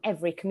woman on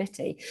every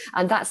committee.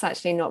 And that's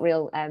actually not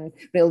real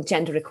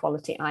gender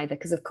equality either,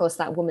 because of course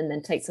that woman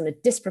then takes on a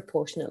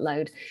disproportionate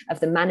load of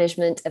the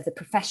management, of the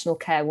professional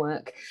care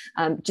work,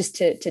 just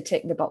to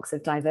tick the box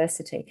of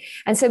diversity.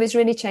 And so it's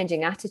really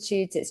changing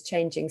attitudes, it's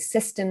changing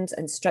systems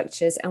and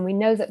structures. And we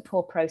know that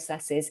poor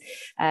processes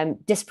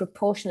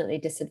disproportionately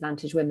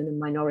disadvantage women and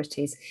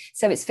minorities.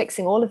 So it's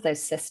fixing all of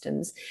those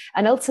systems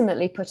and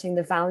ultimately putting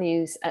the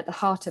values at the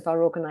heart of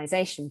our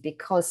organization,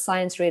 because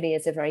science really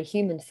is a very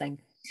human thing.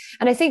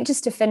 And I think,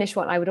 just to finish,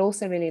 what I would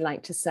also really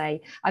like to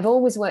say, I've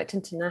always worked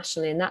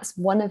internationally, and that's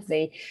one of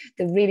the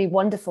really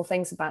wonderful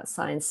things about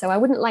science. So I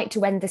wouldn't like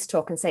to end this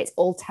talk and say it's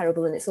all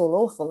terrible and it's all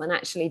awful, and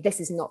actually this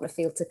is not the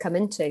field to come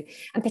into.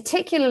 And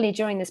particularly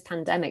during this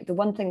pandemic, the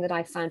one thing that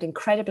I found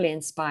incredibly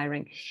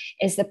inspiring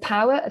is the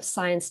power of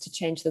science to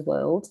change the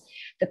world,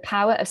 the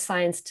power of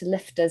science to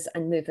lift us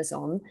and move us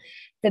on,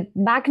 the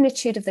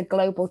magnitude of the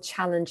global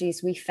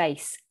challenges we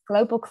face.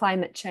 Global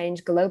climate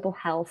change, global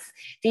health,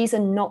 these are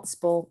not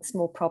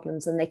small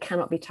problems, and they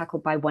cannot be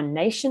tackled by one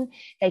nation.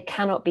 They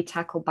cannot be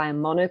tackled by a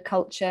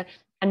monoculture,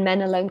 and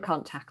men alone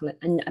can't tackle it,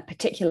 and a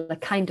particular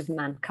kind of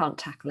man can't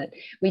tackle it.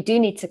 We do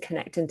need to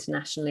connect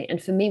internationally.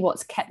 And for me,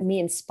 what's kept me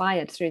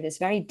inspired through this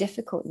very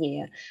difficult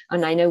year,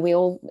 and I know we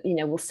all,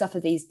 will suffer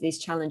these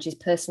challenges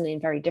personally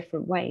in very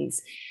different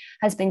ways,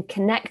 has been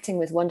connecting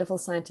with wonderful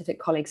scientific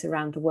colleagues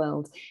around the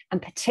world,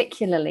 and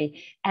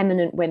particularly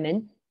eminent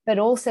women, but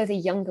also the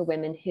younger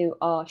women who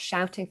are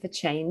shouting for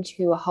change,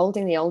 who are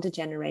holding the older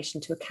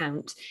generation to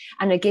account,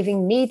 and are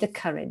giving me the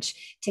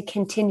courage to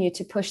continue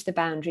to push the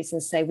boundaries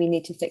and say we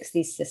need to fix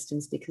these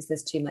systems because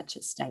there's too much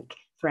at stake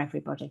for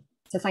everybody.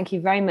 So thank you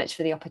very much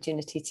for the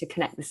opportunity to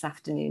connect this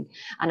afternoon,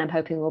 and I'm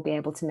hoping we'll be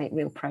able to make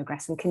real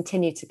progress and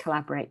continue to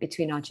collaborate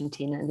between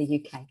Argentina and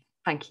the UK.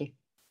 Thank you.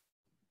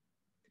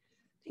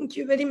 Thank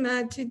you very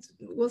much. It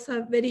was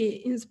a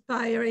very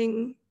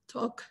inspiring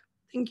talk.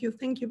 Thank you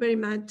very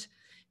much.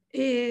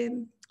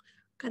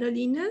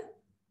 Carolina?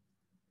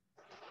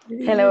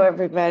 Hello,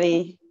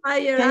 everybody.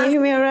 Can you hear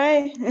me all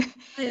right?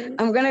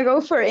 I'm gonna go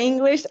for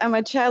English. I'm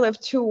a child of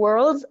two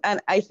worlds, and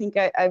I think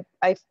I've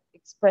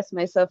expressed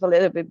myself a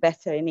little bit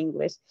better in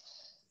English.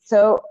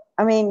 So,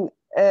 I mean,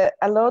 a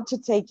lot to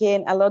take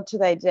in, a lot to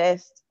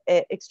digest.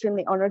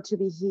 Extremely honored to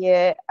be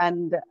here,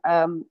 and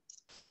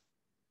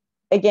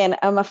again,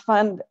 I'm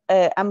fond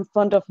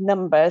of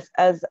numbers,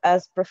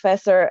 as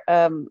Professor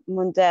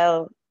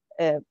Mundell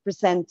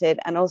presented,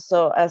 and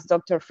also as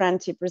Dr.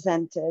 Franchi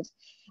presented.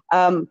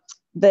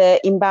 The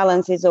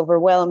imbalance is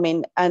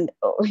overwhelming, and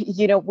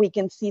you know, we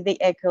can see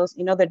the echoes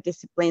in other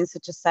disciplines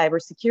such as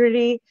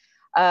cybersecurity.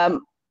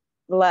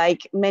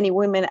 Like many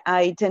women,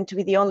 I tend to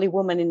be the only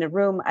woman in the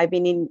room. I've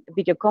been in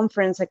video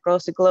conference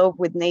across the globe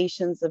with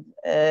nations of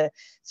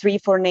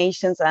 3-4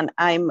 nations, and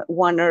I'm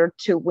 1 or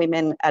 2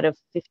 women out of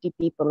 50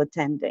 people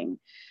attending.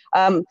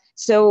 I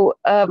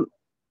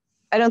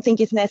don't think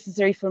it's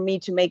necessary for me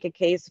to make a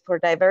case for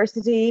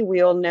diversity.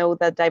 We all know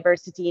that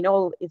diversity in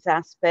all its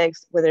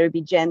aspects, whether it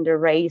be gender,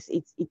 race,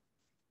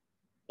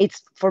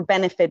 it's for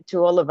benefit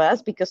to all of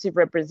us because it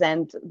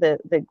represents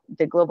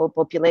the global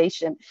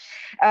population.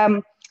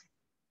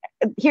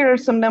 Here are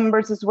some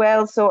numbers as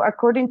well. So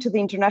according to the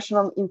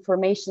International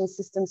Information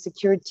System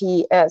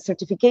Security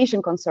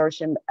Certification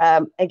Consortium,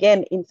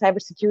 again, in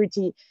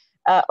cybersecurity,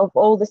 of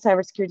all the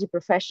cybersecurity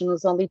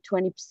professionals, only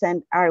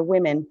 20% are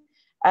women.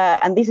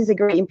 And this is a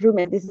great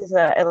improvement. This is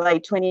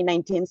like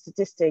 2019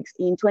 statistics.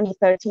 In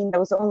 2013, that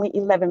was only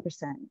 11%.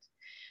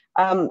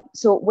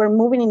 So we're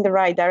moving in the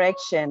right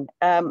direction.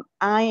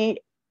 I'm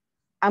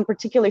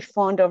particularly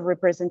fond of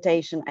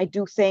representation. I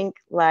do think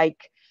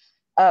like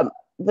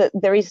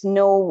there is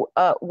no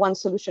one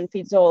solution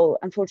fits all.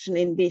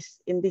 Unfortunately,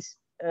 in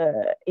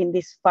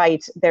this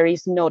fight, there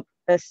is not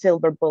a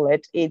silver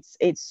bullet.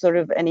 It's sort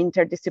of an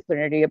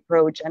interdisciplinary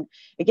approach. And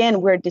again,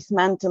 we're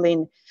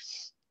dismantling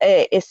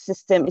a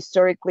system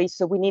historically,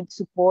 so we need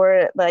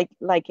support,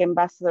 like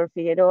Ambassador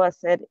Figueroa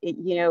said,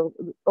 you know,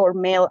 our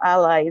male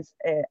allies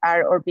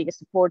are our biggest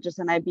supporters,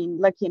 and I've been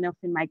lucky enough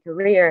in my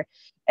career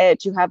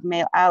to have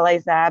male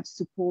allies that have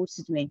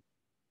supported me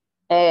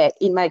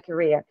in my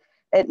career.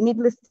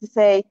 Needless to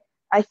say,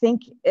 I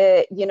think,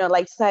 you know,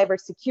 like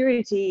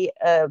cybersecurity,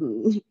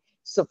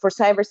 so for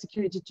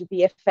cybersecurity to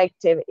be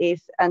effective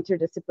is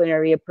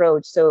interdisciplinary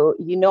approach. So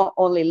you not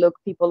only look,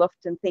 people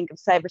often think of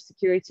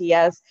cybersecurity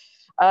as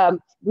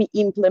we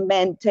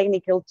implement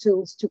technical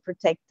tools to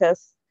protect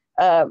us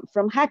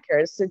from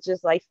hackers, such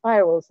as like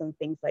firewalls and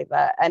things like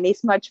that. And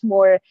it's much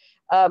more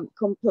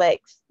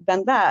complex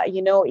than that.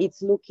 You know,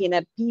 it's looking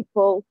at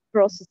people,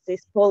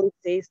 processes,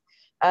 policies,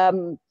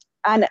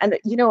 and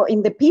you know,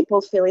 in the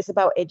people field, it's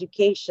about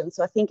education.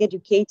 So I think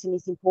educating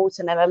is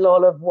important, and a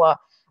lot of what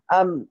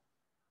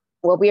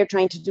we are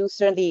trying to do,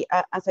 certainly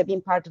as I've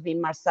been part of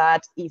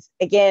Inmarsat, is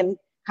again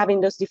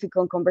having those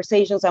difficult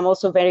conversations. I'm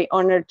also very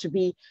honored to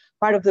be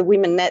part of the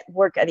women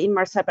network at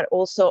Inmarsat, but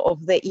also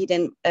of the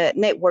Eden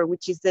network,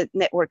 which is the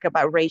network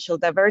about racial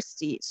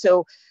diversity.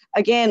 So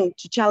again,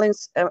 to challenge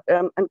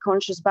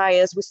unconscious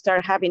bias, we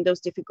start having those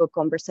difficult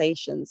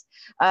conversations.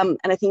 And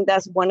I think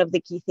that's one of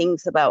the key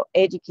things about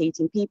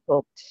educating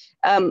people.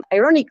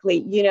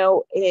 Ironically, you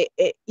know,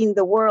 in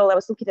the world, I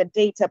was looking at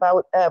data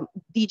about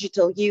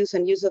digital use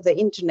and use of the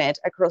internet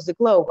across the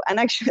globe. And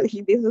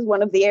actually, this is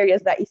one of the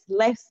areas that is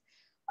less,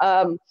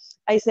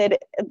 I said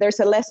there's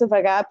a less of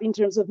a gap in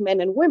terms of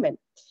men and women.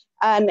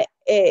 And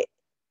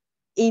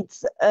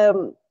it's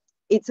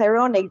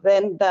ironic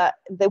then that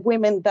the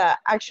women that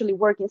actually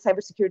work in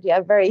cybersecurity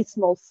are a very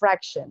small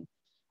fraction.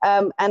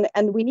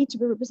 And we need to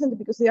be represented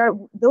because they are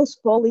those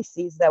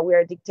policies that we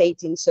are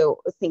dictating. So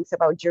things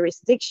about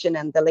jurisdiction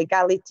and the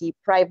legality,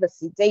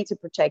 privacy, data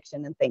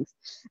protection and things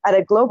at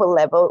a global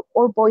level,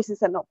 our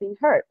voices are not being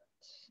heard.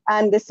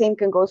 And the same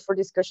can go for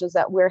discussions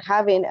that we're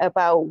having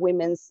about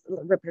women's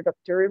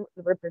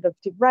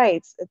reproductive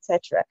rights,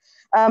 etc.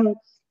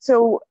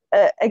 So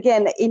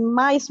again, in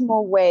my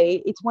small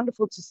way, it's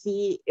wonderful to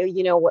see,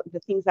 you know, what the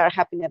things that are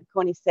happening at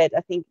CONICET.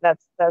 I think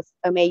that's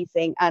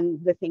amazing, and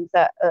the things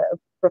that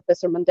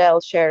Professor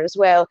Mundell shared as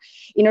well.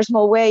 In our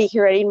small way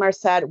here at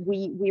Inmarsat,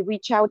 we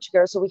reach out to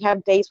girls. So we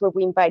have days where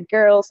we invite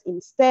girls in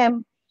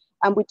STEM,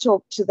 and we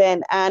talk to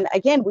them. And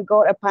again, we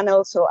got a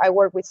panel. So I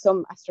work with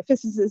some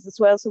astrophysicists as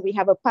well. So we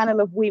have a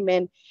panel of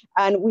women,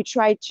 and we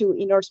try to,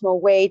 in our small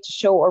way, to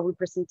show our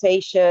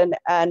representation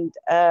and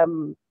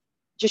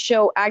to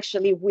show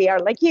actually we are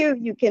like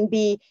you can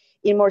be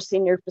in more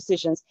senior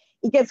positions.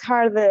 It gets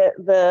harder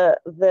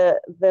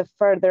the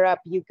further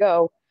up you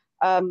go.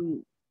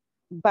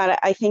 But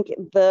I think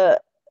the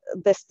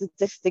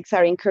statistics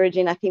are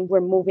encouraging. I think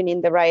we're moving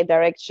in the right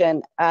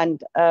direction,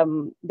 and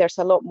there's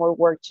a lot more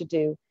work to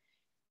do.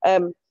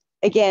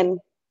 Again,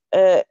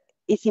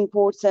 it's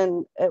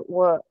important,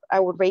 what I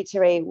would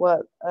reiterate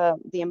what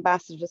the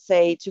ambassador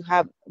say, to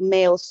have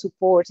male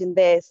support in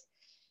this.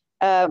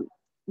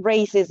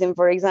 Racism,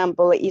 for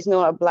example, is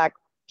not a black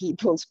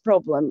people's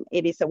problem.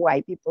 It is a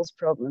white people's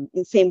problem.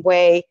 In the same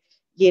way,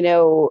 you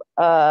know,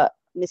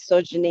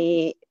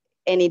 misogyny,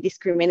 any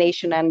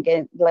discrimination and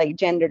like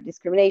gender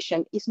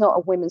discrimination is not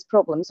a women's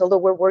problem. Although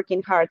we're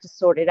working hard to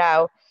sort it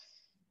out,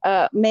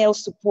 male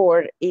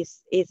support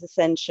is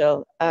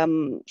essential.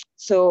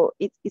 So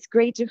it's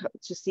great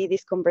to see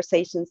these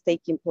conversations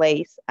taking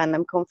place, and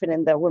I'm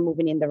confident that we're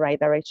moving in the right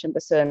direction.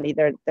 But certainly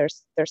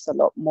there's a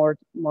lot more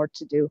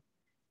to do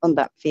on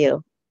that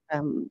field.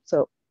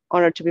 So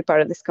honored to be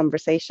part of this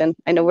conversation.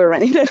 I know we're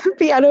running a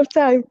bit out of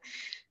time.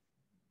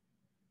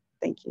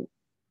 Thank you.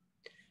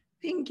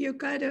 Thank you,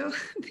 Carole.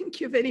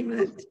 Thank you very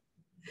much.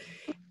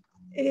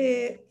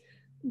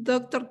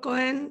 Dr.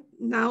 Cohen,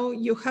 now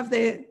you have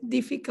the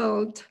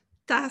difficult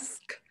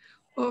task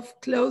of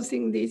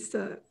closing this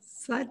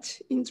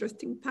such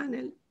interesting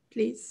panel.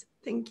 Please,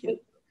 thank you.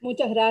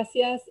 Muchas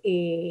gracias,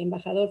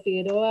 Embajador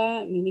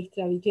Figueroa,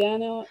 Ministra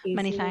Villano.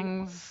 Many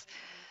thanks,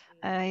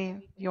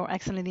 Your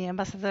Excellency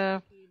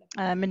Ambassador,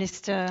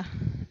 Minister,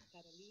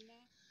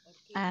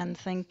 and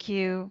thank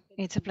you.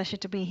 It's a pleasure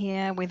to be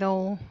here with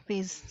all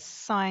these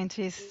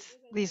scientists,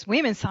 these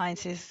women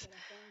scientists.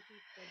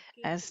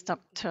 As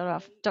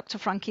Dr.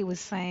 Franchi was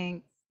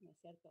saying,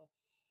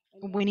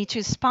 we need to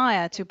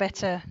aspire to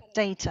better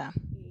data.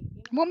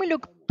 When we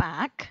look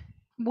back,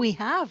 we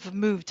have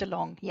moved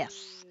along, yes.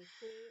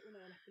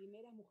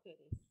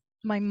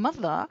 My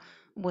mother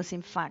was,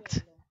 in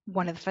fact,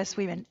 one of the first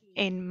women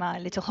in my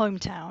little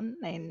hometown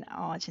in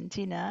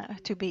Argentina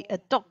to be a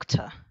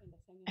doctor.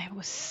 It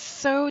was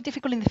so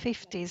difficult in the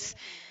 50s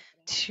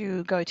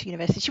to go to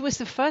university. She was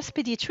the first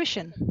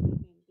pediatrician.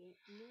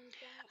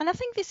 And I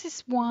think this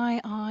is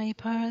why I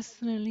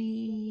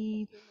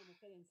personally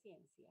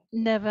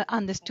never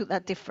understood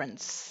that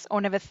difference,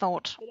 or never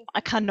thought I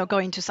cannot go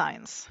into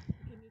science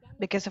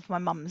because of my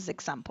mum's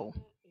example.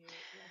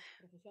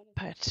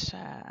 But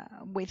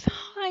with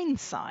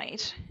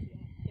hindsight,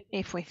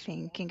 if we're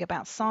thinking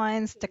about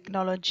science,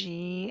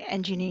 technology,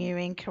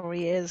 engineering,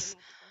 careers,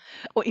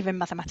 or even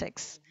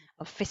mathematics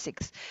or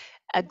physics,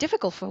 are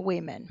difficult for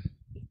women.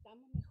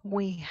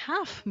 We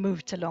have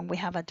moved along, we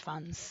have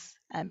advanced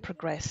and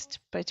progressed,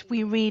 but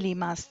we really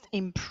must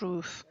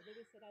improve.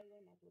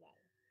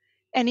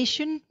 And it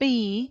shouldn't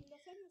be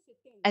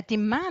a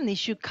demand, it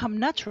should come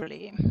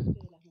naturally.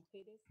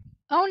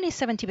 Only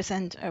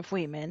 70% of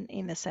women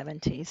in the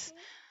 70s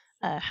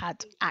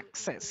had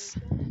access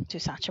to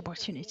such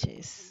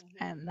opportunities,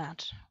 and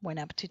that went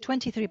up to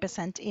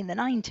 23% in the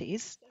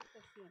 90s,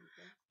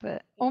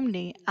 but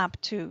only up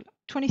to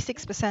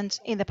 26%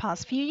 in the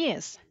past few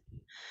years.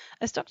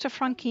 As Dr.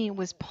 Franchi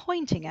was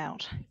pointing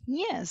out,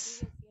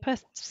 yes,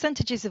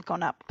 percentages have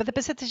gone up, but the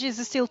percentages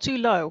are still too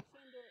low.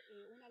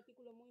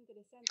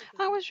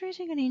 I was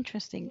reading an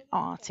interesting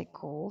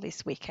article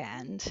this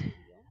weekend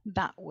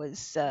that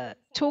was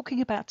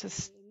talking about a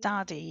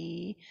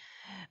study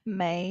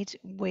made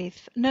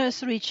with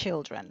nursery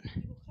children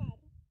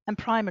and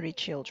primary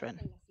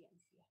children.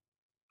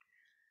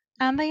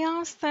 And they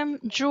asked them,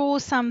 draw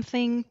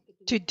something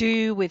to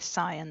do with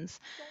science.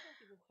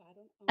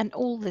 And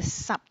all the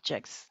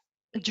subjects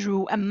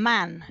drew a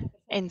man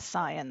in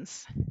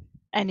science.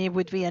 And it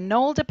would be an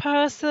older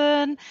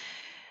person,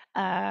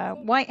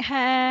 white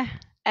hair,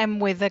 and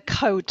with a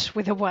coat,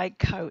 with a white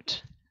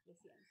coat.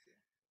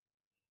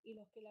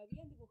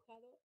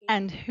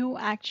 And who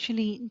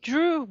actually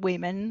drew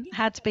women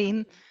had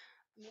been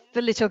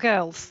the little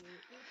girls.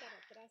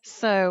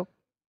 So,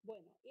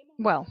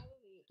 well,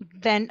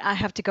 then I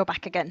have to go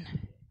back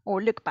again,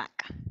 or look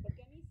back.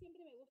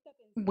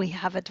 We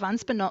have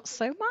advanced, but not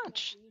so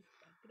much.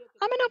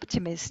 I'm an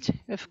optimist,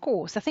 of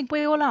course. I think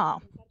we all are.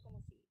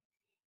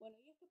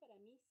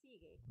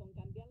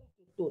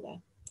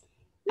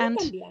 And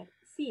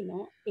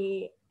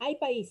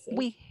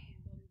we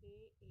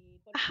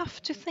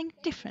have to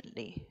think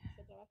differently.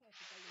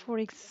 For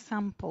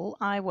example,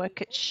 I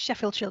work at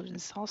Sheffield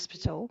Children's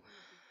Hospital.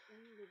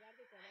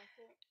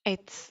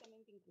 It's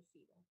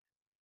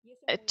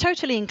a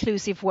totally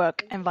inclusive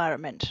work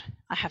environment,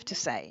 I have to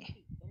say.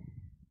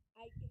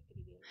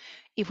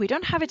 If we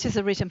don't have it as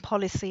a written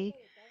policy,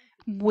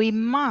 we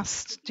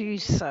must do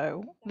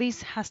so.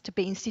 This has to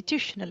be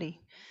institutionally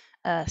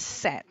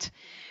set.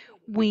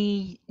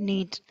 We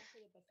need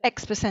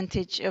X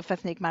percentage of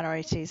ethnic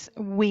minorities,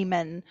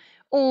 women,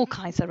 all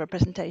kinds of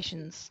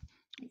representations.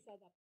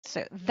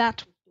 So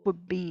that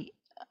would be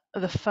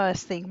the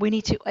first thing. We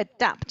need to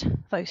adapt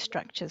those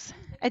structures.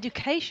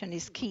 Education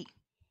is key.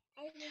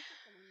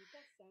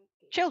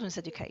 Children's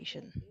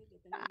education.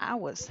 I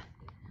was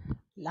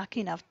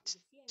lucky enough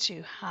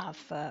to have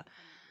a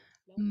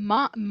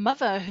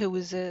mother who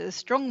was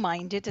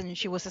strong-minded, and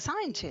she was a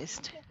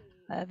scientist,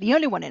 the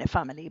only one in a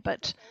family,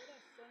 but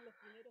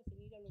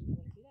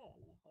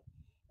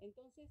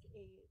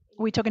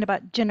we're talking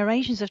about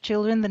generations of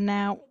children that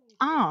now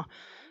are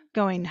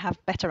going to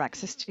have better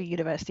access to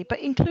university. But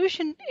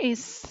inclusion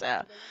is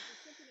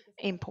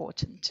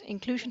important.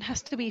 Inclusion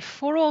has to be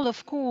for all,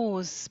 of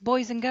course,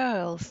 boys and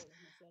girls.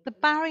 The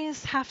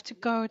barriers have to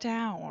go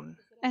down,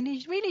 and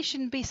it really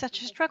shouldn't be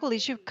such a struggle.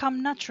 It should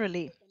come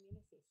naturally.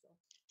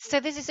 So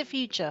this is the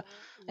future,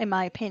 in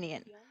my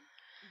opinion.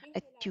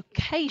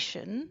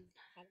 Education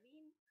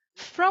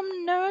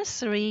from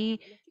nursery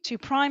to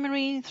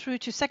primary through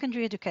to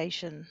secondary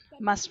education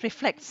must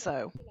reflect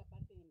so.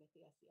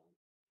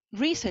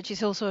 Research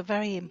is also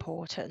very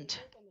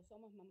important.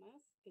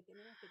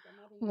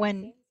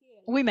 When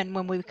we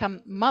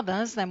become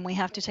mothers, then we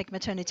have to take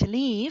maternity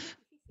leave.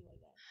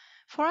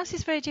 For us,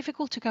 it's very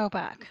difficult to go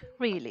back,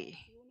 really.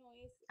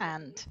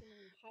 And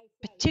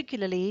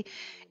particularly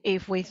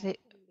if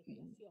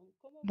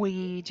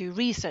we do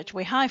research,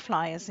 we're high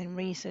flyers in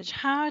research,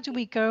 how do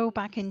we go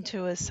back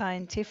into a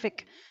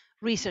scientific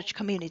research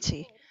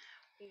community?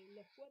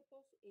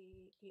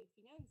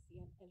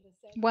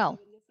 Well,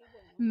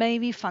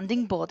 maybe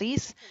funding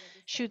bodies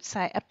should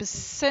say a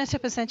certain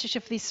percentage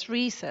of this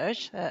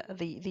research,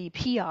 the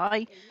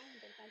PI,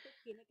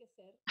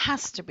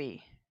 has to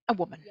be a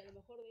woman.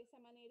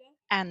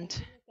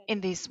 And in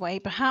this way,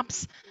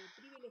 perhaps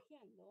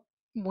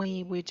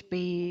we would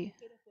be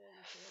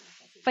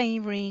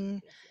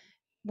favoring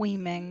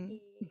women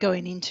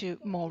going into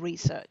more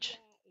research.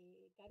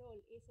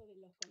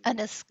 And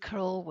as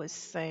Carole was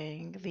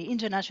saying, the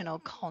international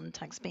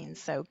context being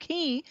so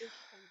key,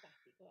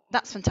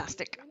 that's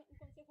fantastic.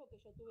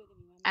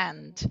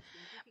 And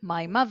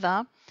my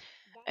mother,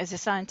 as a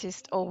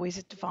scientist, always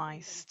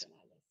advised,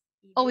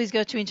 always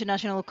go to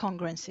international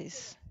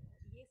congresses,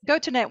 go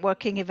to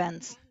networking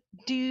events,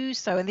 do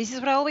so. And this is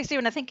what I always do,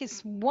 and I think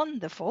it's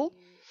wonderful.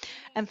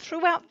 And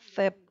throughout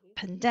the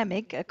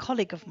pandemic, a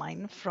colleague of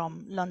mine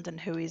from London,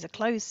 who is a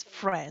close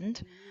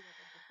friend,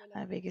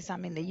 because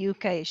I'm in the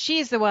UK,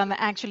 she's the one that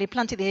actually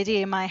planted the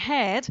idea in my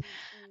head.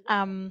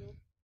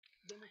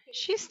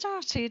 She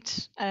started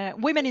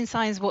Women in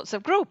Science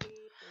WhatsApp group.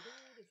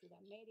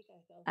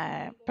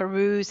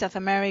 Peru, South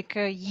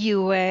America,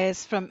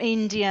 US, from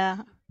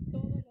India,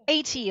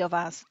 80 of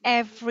us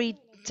every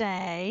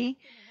day.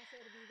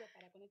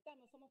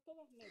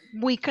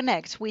 We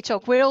connect, we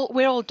talk.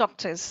 We're all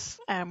doctors.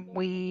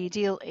 We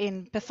deal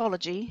in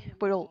pathology.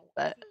 We're all,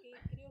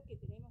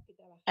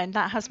 and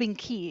that has been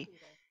key.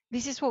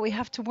 This is what we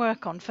have to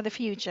work on for the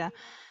future.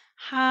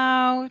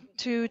 How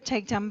to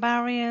take down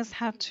barriers,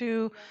 how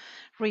to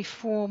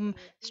reform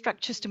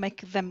structures to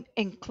make them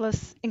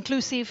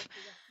inclusive,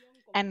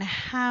 and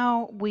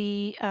how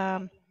we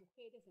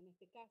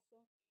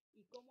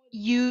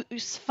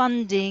use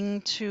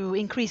funding to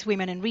increase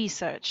women in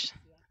research,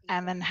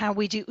 and then how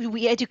we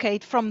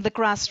educate from the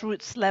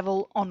grassroots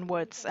level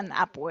onwards and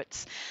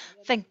upwards.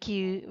 Thank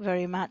you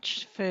very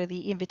much for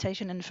the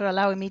invitation and for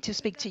allowing me to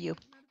speak to you.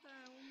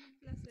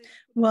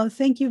 Well,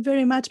 thank you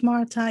very much,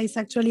 Marta. It's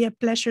actually a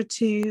pleasure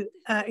to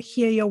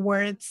hear your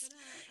words.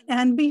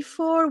 And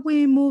before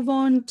we move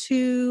on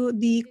to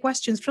the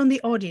questions from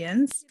the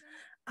audience,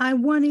 I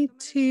wanted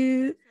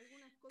to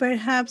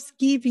perhaps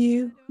give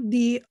you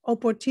the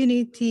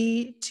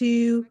opportunity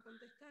to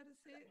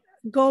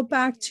go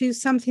back to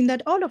something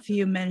that all of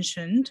you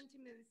mentioned.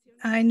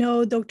 I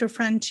know Dr.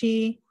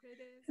 Franchi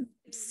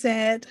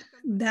said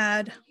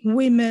that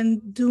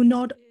women do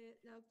not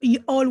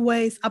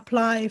always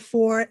apply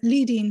for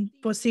leading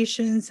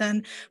positions,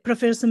 and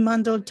Professor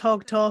Mundell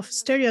talked of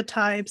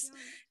stereotypes.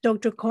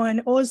 Dr.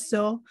 Cohen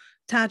also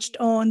touched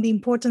on the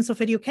importance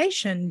of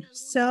education.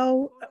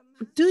 So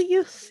do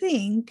you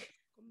think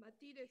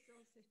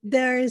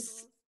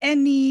there's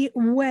any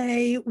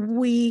way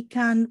we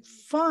can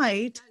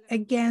fight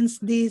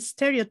against these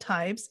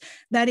stereotypes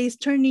that is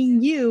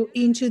turning you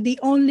into the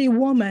only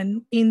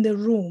woman in the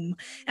room,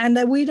 and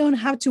that we don't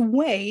have to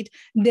wait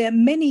the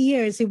many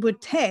years it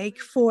would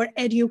take for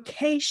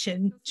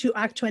education to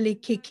actually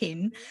kick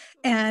in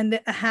and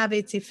have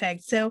its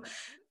effect? So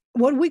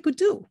what we could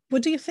do,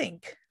 what do you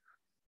think?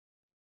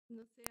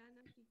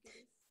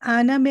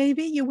 Anna,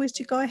 maybe you wish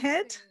to go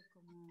ahead?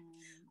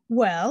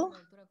 Well,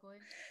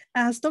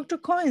 as Dr.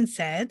 Cohen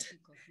said,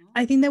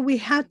 I think that we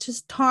had to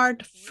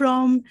start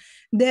from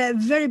the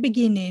very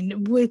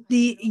beginning with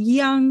the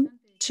young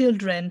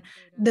children,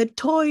 the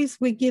toys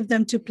we give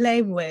them to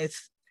play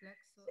with.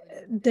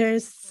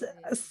 There's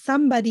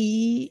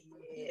somebody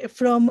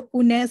from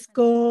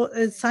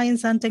UNESCO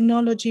Science and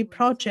Technology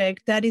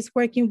Project that is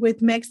working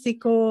with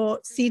Mexico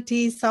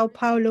City, Sao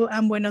Paulo,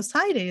 and Buenos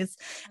Aires,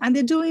 and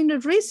they're doing the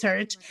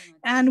research.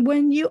 And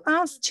when you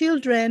ask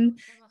children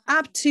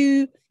up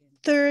to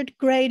third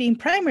grade in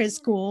primary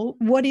school,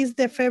 what is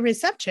their favorite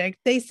subject?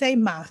 They say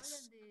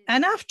math.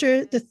 And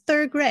after the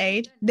third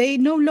grade, they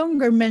no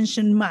longer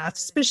mention math,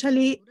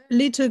 especially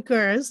little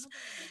girls.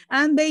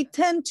 And they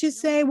tend to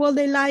say, well,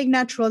 they like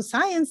natural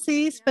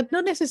sciences, but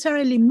not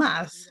necessarily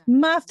math.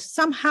 Math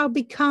somehow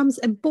becomes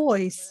a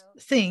boys'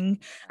 thing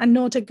and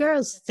not a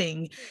girls'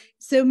 thing.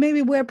 So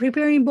maybe we're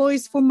preparing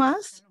boys for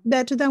math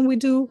better than we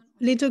do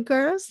little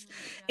girls.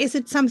 Is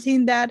it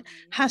something that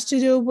has to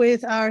do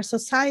with our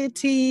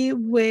society,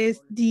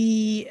 with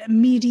the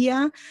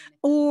media,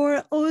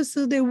 or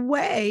also the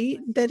way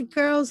that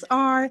girls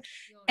are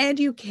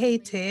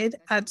educated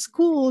at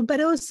school,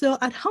 but also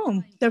at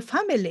home, their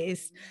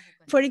families?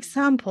 For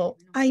example,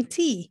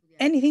 IT,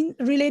 anything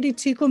related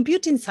to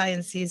computing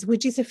sciences,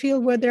 which is a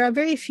field where there are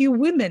very few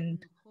women.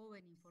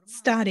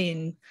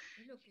 studying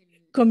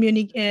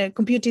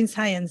computing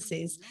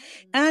sciences.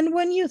 And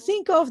when you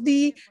think of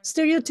the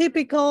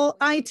stereotypical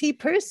IT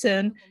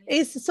person,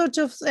 it's sort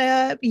of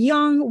a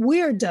young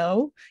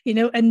weirdo, you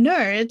know, a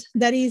nerd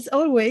that is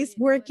always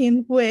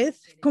working with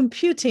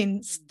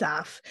computing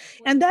stuff.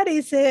 And that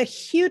is a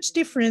huge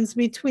difference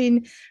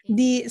between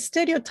the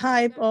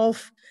stereotype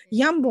of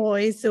young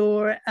boys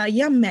or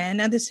young men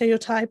and the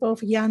stereotype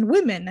of young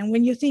women. And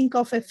when you think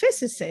of a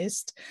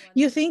physicist,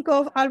 you think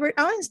of Albert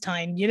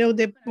Einstein, you know,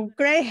 the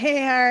gray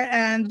hair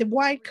and the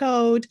white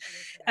coat,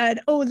 an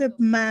older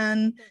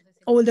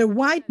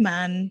white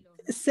man.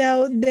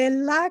 So the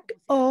lack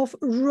of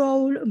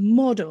role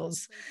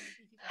models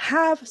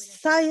have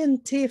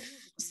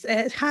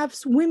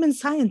women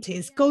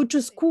scientists go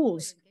to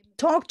schools,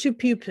 talk to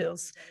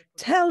pupils,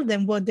 tell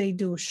them what they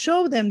do,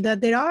 show them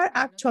that there are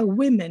actual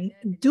women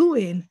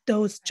doing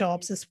those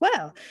jobs as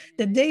well,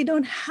 that they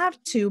don't have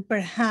to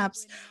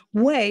perhaps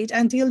wait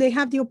until they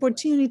have the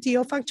opportunity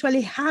of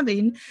actually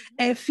having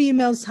a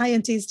female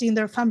scientist in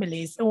their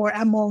families or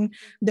among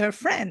their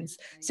friends.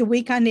 So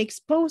we can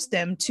expose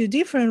them to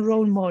different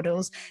role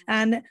models,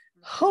 and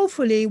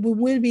hopefully we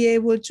will be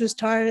able to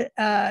start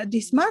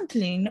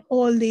dismantling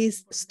all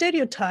these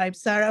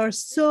stereotypes that are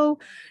so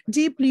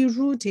deeply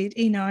rooted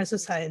in our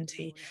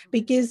society.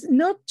 Because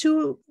not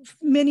too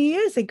many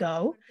years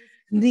ago,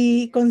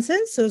 the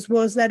consensus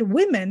was that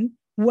women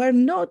were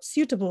not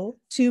suitable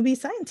to be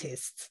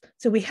scientists.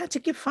 So we had to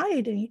keep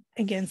fighting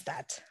against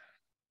that.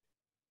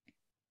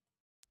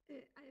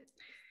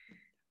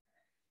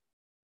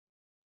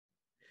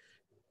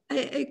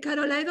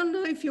 Carole, I don't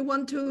know if you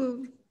want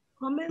to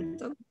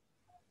comment on.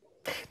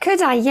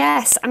 Could I?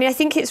 Yes. I mean, I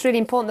think it's really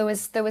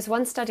important. There was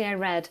one study I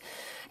read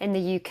in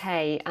the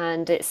UK,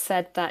 and it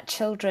said that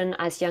children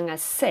as young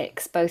as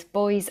 6, both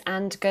boys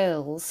and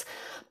girls,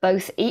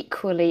 both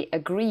equally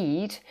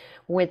agreed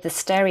with the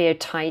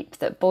stereotype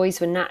that boys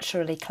were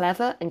naturally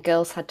clever and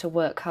girls had to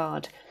work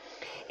hard.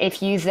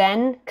 If you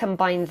then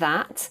combine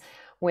that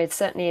with,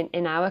 certainly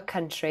in our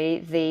country,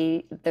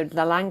 the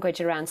language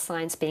around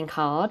science being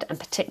hard, and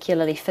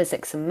particularly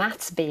physics and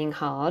maths being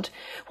hard,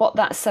 what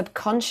that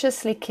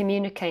subconsciously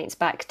communicates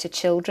back to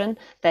children,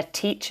 their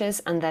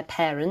teachers and their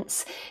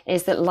parents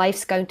is that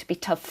life's going to be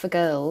tough for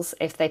girls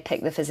if they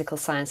pick the physical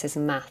sciences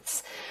and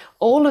maths.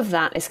 All of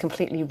that is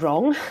completely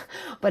wrong,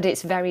 but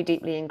it's very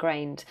deeply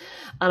ingrained.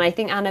 And I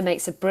think Anna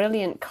makes a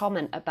brilliant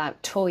comment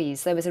about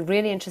toys. There was a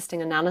really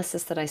interesting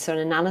analysis that I saw, an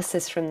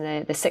analysis from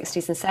the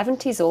 60s and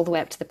 70s all the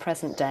way up to the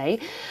present day,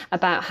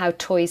 about how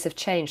toys have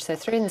changed. So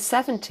through in the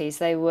 70s,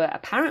 they were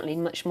apparently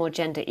much more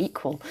gender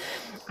equal.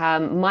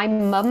 My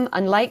mum,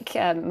 unlike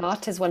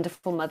Marta's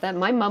wonderful mother,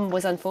 my mum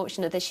was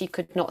unfortunate that she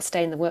could not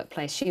stay in the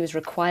workplace. She was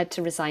required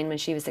to resign when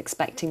she was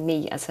expecting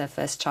me as her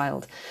first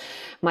child.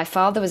 My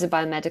father was a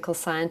biomedical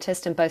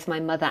scientist, and both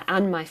my mother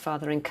and my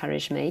father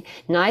encouraged me.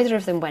 Neither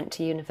of them went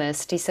to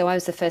university, so I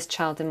was the first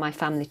child in my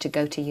family to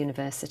go to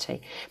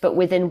university. But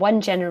within one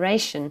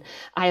generation,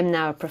 I am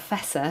now a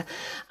professor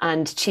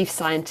and chief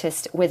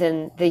scientist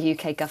within the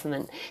UK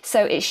government.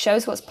 So it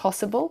shows what's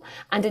possible,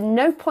 and at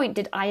no point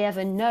did I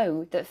ever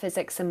know that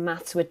physics and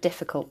maths were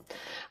difficult.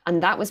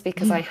 And that was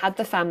because I had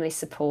the family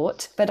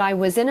support, but I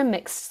was in a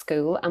mixed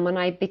school. And when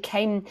I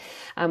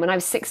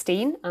was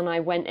 16 and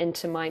I went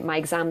into my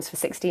exams for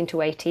 16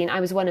 to 18,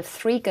 I was one of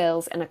 3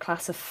 girls in a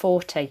class of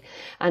 40.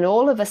 And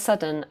all of a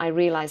sudden I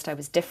realized I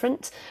was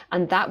different.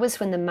 And that was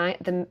when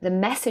the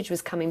message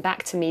was coming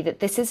back to me that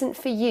this isn't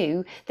for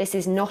you. This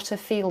is not a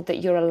field that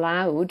you're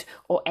allowed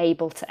or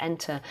able to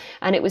enter.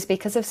 And it was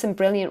because of some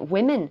brilliant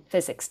women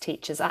physics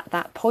teachers at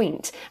that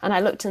point. And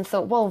I looked and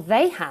thought, well,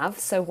 they have,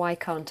 so why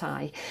can't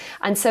I?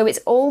 And so it's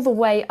all the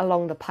way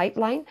along the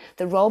pipeline.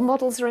 The role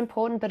models are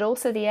important, but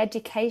also the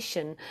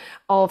education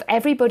of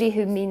everybody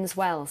who means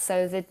well.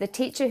 So the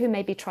teacher who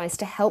maybe tries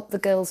to help the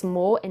girls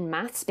more in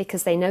maths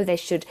because they know they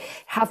should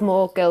have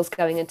more girls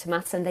going into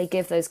maths, and they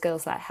give those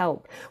girls that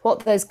help.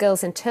 What those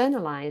girls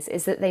internalize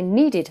is that they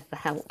needed the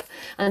help.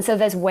 And so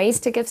there's ways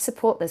to give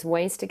support, there's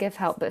ways to give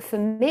help. But for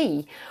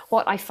me,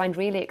 what I find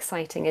really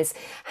exciting is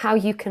how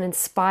you can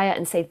inspire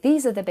and say,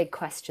 these are the big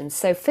questions.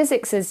 So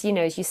physics is, you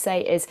know, as you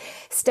say, is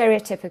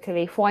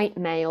stereotypically white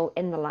male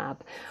in the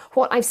lab.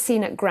 What I've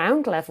seen at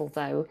ground level,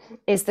 though,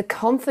 is the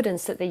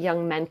confidence that the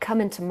young men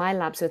come into my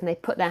labs with and they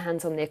put their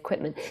hands on the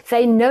equipment.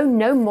 They know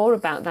no more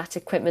about that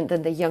equipment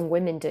than the young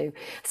women do.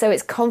 So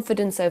it's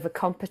confidence over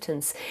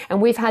competence.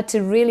 And we've had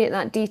to really, at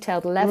that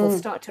detailed level,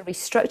 start to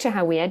restructure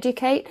how we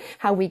educate,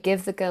 how we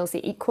give the girls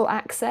the equal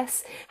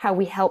access, how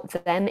we help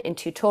them in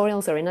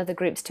tutorials or in other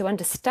groups to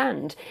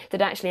understand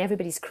that actually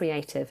everybody's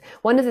creative.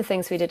 One of the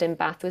things we did in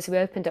Bath was we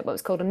opened up what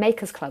was called a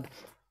makers club.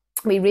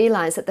 we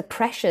realize that the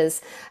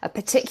pressures are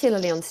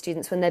particularly on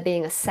students when they're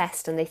being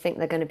assessed and they think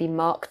they're going to be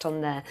marked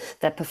on their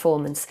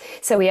performance.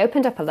 So we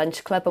opened up a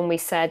lunch club and we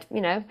said, you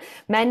know,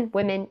 men,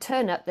 women,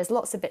 turn up, there's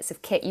lots of bits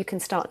of kit, you can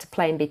start to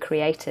play and be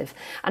creative.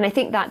 And I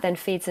think that then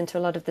feeds into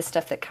a lot of the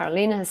stuff that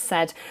Carolina has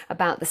said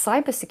about the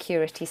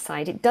cybersecurity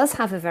side. It does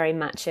have a very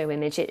macho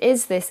image. It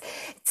is this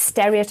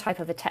stereotype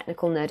of a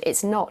technical nerd.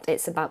 It's not,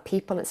 it's about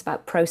people, it's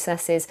about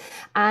processes,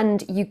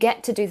 and you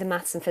get to do the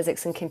maths and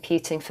physics and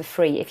computing for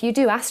free. If you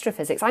do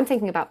astrophysics, I'm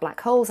thinking about black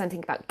holes, I'm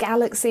thinking about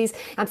galaxies,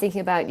 I'm thinking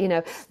about, you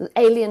know,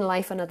 alien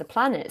life on other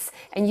planets,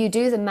 and you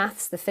do the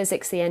maths, the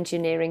physics, the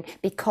engineering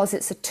because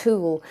it's a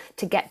tool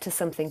to get to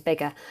something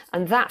bigger.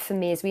 And that for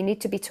me is we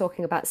need to be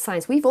talking about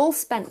science. We've all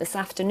spent this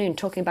afternoon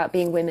talking about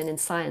being women in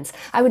science.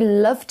 I would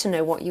love to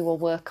know what you will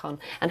work on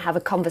and have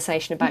a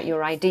conversation about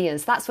your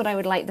ideas. That's what I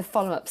would like the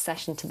follow-up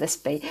session to this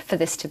be, for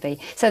this to be,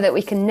 so that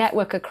we can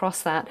network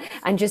across that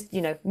and just,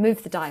 you know,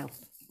 move the dial.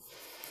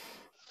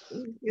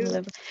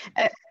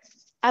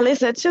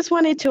 Alice, I just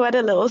wanted to add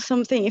a little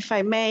something, if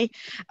I may.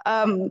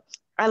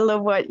 I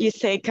love what you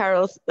say,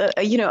 Carol,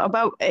 you know,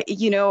 about,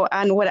 you know,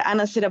 and what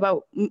Anna said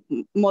about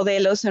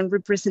modelos and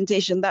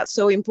representation. That's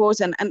so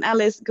important. And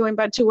Alice, going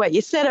back to what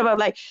you said about,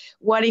 like,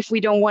 what if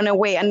we don't want to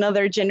wait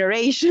another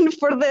generation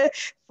for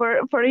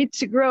it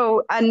to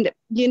grow? And,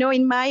 you know,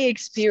 in my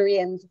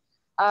experience,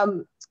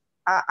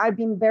 I've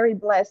been very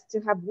blessed to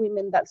have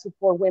women that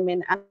support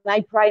women. And I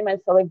pride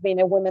myself in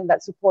being a woman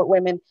that support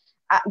women.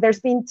 There's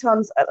been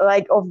tons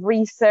of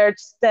research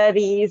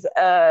studies,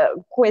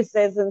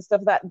 quizzes and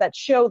stuff that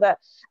show that.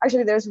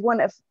 Actually, there's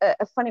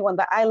a funny one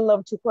that I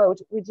love to quote,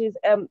 which is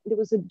there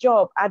was a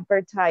job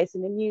advertised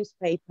in a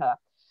newspaper,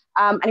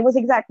 and it was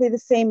exactly the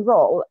same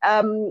role.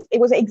 It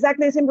was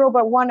exactly the same role,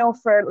 but one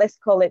offered, let's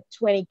call it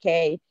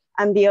 20K,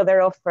 and the other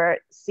offered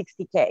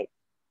 60K.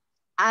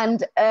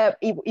 And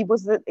it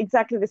was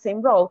exactly the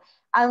same role.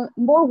 And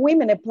more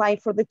women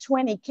applied for the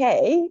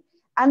 20K,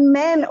 and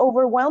men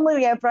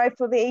overwhelmingly applied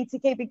for the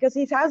 80K, because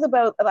it has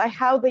about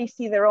how they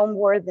see their own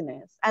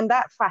worthiness. And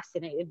that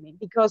fascinated me,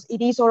 because it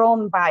is our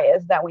own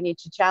bias that we need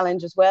to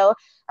challenge as well,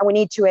 and we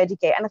need to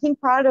educate. And I think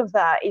part of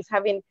that is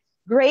having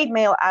great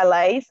male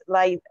allies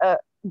like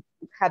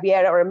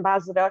Javier, our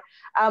ambassador,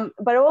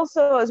 but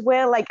also as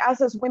well, like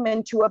us as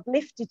women, to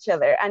uplift each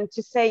other and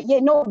to say, yeah,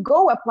 no,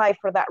 go apply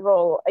for that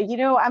role. You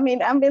know, I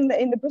mean, I'm in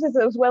the process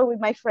as well with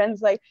my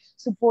friends, like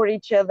support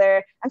each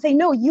other and say,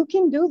 no, you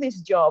can do this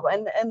job.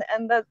 And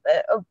that,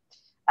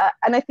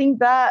 and I think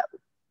that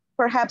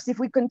perhaps if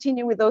we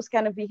continue with those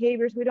kind of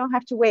behaviors, we don't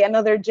have to wait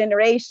another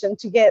generation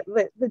to get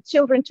the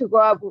children to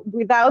grow up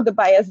without the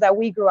bias that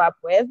we grew up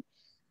with.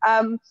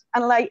 And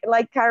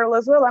like Carole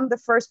as well, I'm the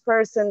first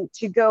person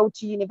to go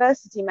to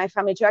university in my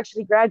family to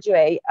actually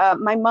graduate.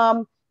 My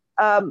mom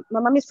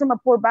is from a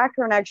poor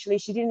background, actually.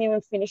 She didn't even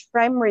finish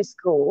primary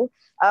school.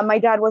 My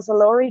dad was a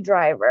lorry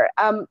driver.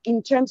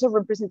 In terms of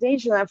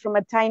representation, I'm from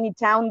a tiny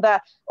town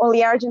that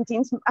only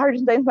Argentines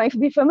might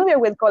be familiar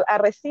with, called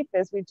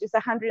Arrecife, which is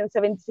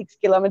 176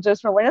 kilometers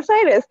from Buenos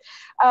Aires,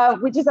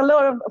 which is a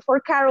lot of, for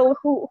Carole,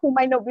 who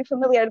might not be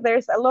familiar,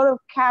 there's a lot of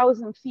cows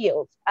and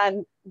fields,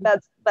 and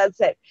that's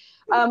it.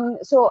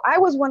 So I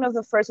was one of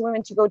the first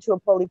women to go to a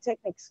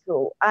polytechnic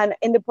school. And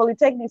in the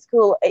polytechnic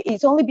school,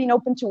 it's only been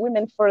open to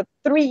women for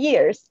 3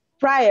 years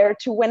prior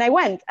to when I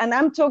went. And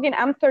I'm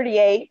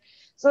 38.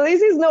 So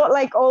this is not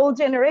like old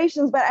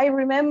generations, but I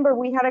remember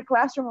we had a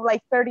classroom of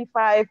like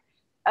 35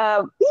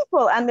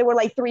 people, and there were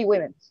like 3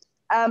 women.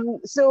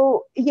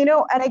 So, you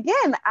know, and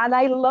again, and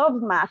I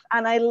love math,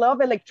 and I love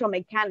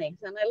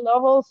electromechanics, and I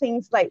love all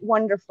things like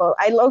wonderful.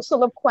 I also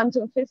love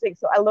quantum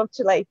physics. So I love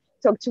to like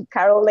talk to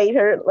Carole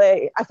later,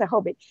 like, as a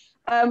hobby.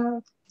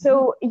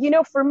 So, you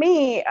know, for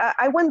me,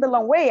 I went the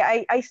long way.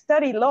 I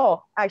studied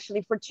law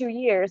actually for 2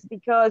 years,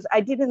 because I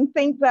didn't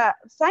think that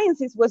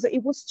sciences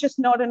was just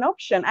not an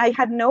option. I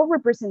had no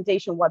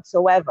representation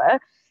whatsoever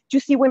to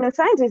see women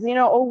scientists. You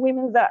know, all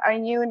women that I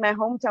knew in my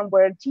hometown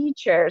were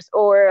teachers,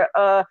 or,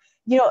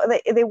 you know,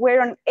 they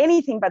weren't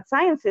anything but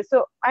sciences.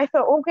 So I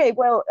thought, okay,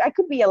 well, I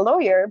could be a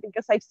lawyer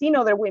because I've seen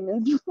other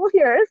women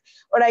lawyers,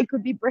 or I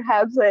could be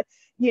perhaps,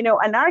 you know,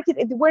 an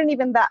architect. There weren't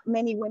even that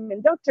many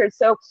women doctors.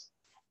 So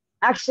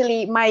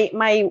actually,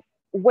 my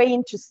way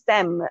into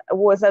STEM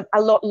was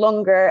a lot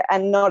longer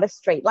and not a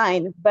straight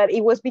line, but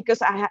it was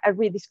because I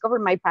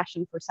rediscovered my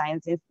passion for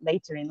sciences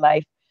later in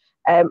life.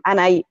 And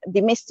I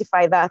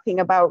demystified that thing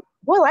about,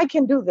 well, I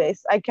can do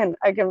this. I can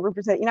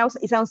represent, you know,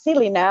 it sounds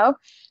silly now,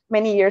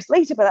 many years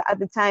later, but at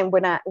the time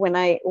when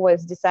I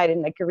was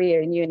deciding a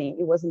career in uni,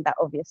 it wasn't that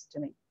obvious to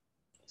me.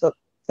 So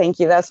thank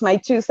you. That's my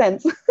 2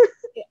 cents.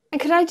 And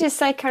could I just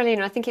say,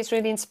 Carolina, I think it's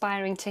really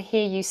inspiring to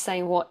hear you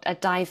saying what a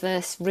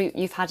diverse route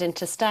you've had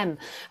into STEM.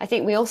 I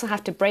think we also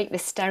have to break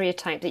this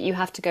stereotype that you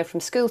have to go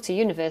from school to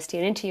university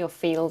and into your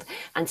field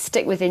and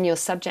stick within your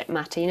subject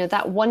matter. You know,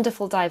 that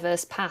wonderful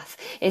diverse path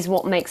is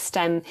what makes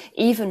STEM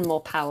even more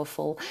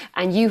powerful.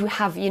 And you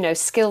have, you know,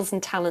 skills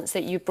and talents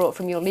that you brought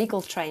from your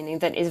legal training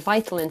that is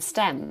vital in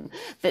STEM,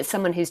 that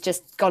someone who's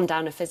just gone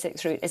down a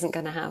physics route isn't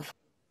going to have.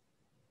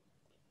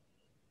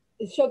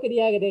 yo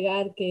quería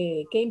agregar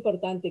que qué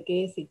importante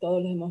que es, y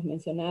todos lo hemos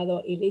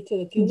mencionado, el hecho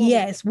de que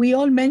yes, we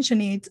all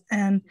mention it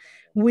and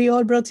we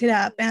all brought it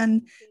up.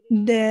 And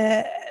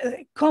the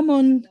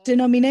common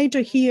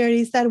denominator here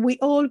is that we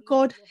all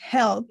got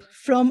help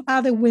from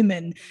other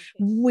women.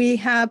 We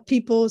have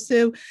people,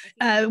 so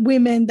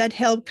women that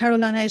help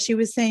Caroline, as she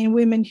was saying,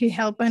 women who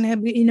help,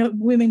 and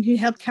women who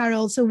help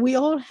Carole. So we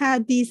all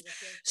had this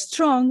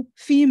strong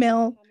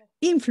female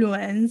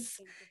influence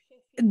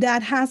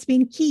that has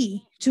been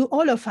key to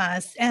all of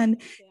us.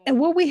 And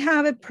what we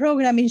have a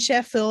program in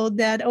Sheffield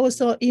that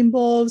also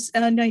involves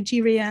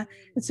Nigeria,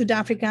 South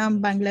Africa,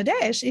 and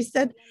Bangladesh is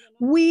that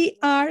we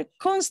are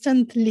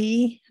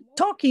constantly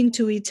talking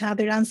to each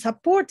other and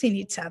supporting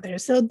each other.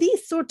 So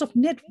these sort of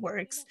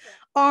networks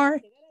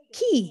are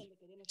key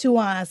to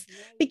us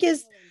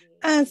because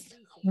as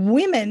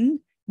women,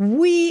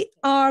 we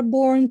are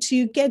born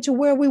to get to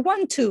where we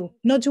want to,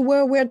 not to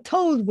where we're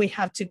told we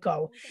have to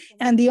go.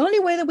 And the only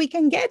way that we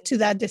can get to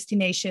that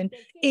destination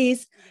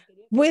is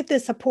with the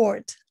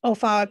support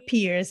of our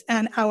peers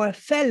and our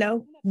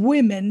fellow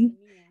women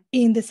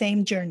in the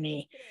same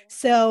journey.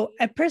 So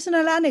a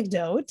personal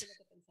anecdote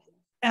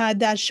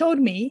that showed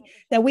me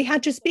that we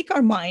had to speak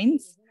our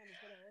minds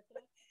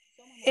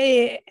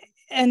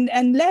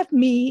and left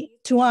me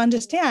to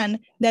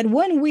understand that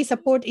when we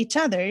support each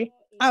other,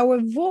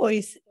 our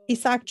voice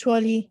is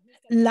actually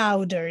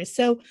louder.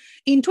 So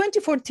in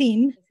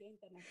 2014,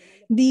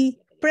 the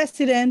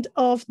president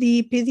of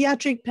the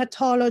Pediatric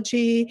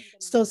Pathology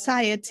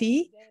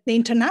Society, the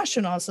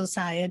international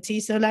society,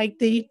 so like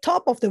the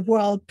top of the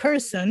world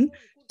person,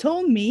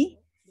 told me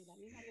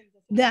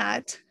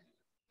that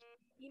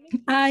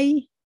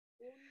I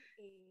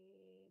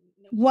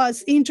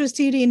was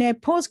interested in a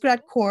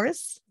postgrad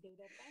course,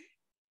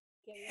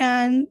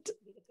 and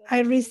I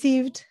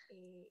received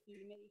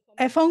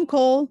a phone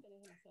call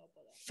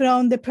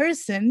from the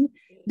person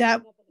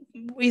that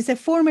is a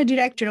former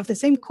director of the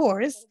same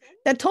course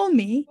that told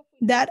me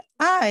that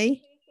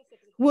I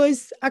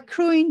was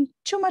accruing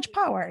too much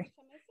power,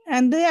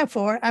 and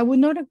therefore I was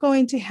not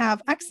going to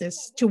have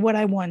access to what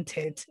I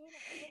wanted.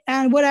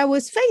 And what I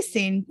was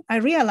facing, I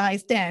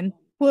realized then,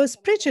 was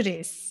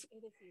prejudice.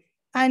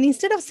 And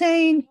instead of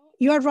saying,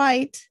 you're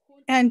right,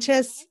 and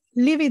just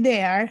leave it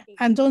there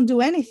and don't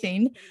do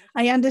anything,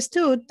 I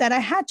understood that I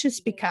had to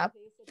speak up,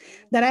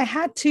 that I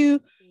had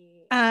to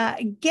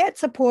get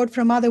support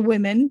from other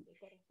women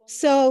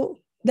so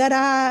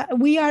that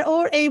we are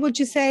all able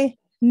to say,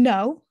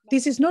 no,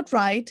 this is not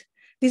right.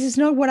 This is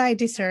not what I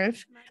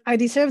deserve. I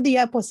deserve the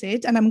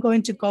opposite, and I'm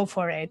going to go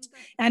for it.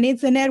 And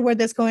it's the network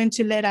that's going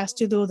to let us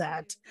to do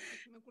that.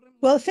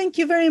 Well, thank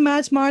you very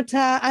much,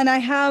 Marta. And I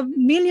have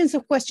millions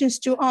of questions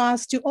to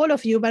ask to all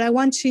of you, but I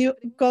want to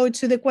go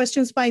to the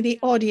questions by the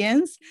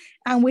audience.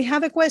 And we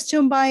have a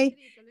question by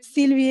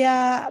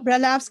Sylvia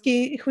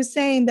Bralavsky, who's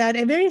saying that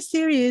a very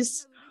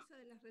serious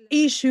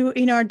issue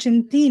in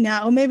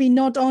Argentina, or maybe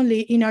not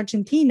only in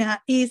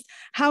Argentina, is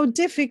how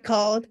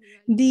difficult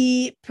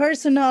the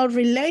personal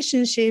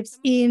relationships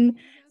in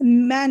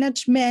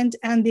management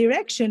and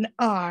direction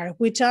are,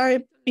 which are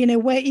in a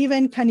way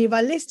even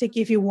cannibalistic,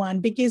 if you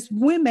want, because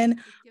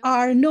women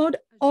are not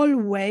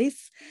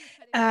always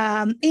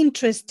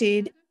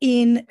interested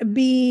in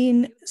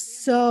being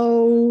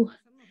so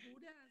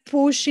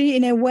pushy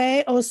in a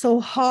way or so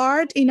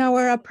hard in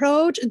our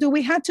approach. Do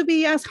we have to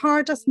be as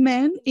hard as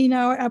men in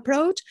our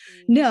approach?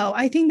 No,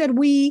 I think that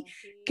we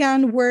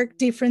can work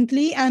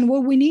differently. And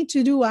what we need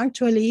to do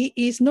actually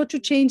is not to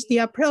change the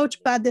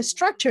approach, but the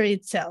structure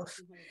itself.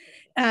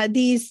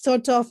 These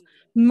sort of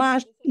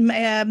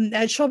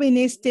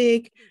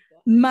chauvinistic,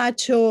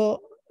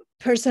 macho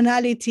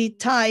personality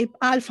type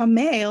alpha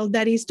male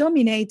that is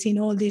dominating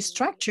all these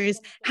structures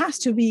has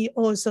to be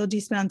also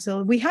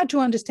dismantled. We have to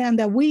understand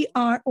that we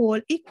are all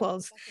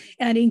equals,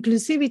 and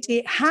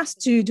inclusivity has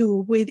to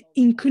do with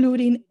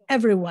including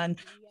everyone,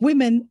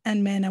 women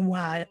and men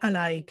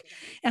alike.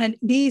 And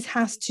this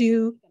has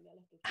to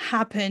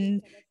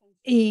happen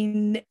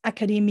in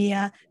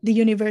academia, the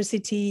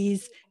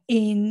universities,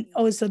 in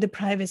also the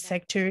private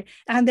sector.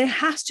 And there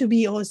has to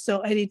be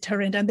also a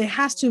deterrent, and there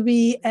has to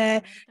be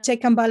a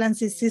check and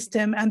balances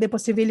system and the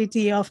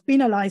possibility of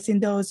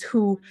penalizing those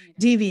who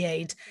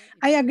deviate.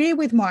 I agree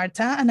with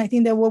Marta, and I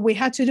think that what we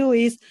have to do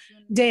is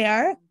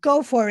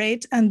go for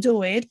it and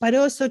do it, but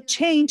also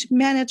change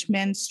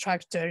management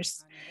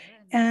structures.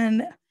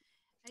 And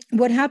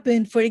what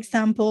happened, for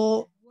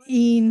example,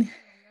 in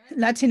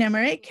Latin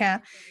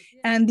America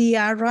and the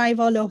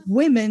arrival of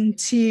women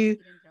to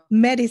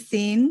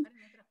medicine,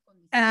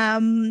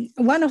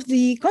 one of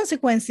the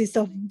consequences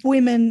of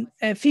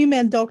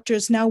female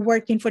doctors now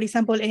working, for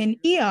example, in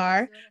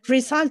ER,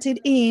 resulted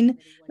in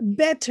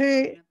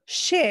better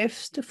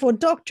shifts for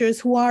doctors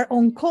who are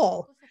on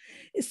call.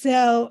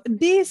 So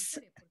this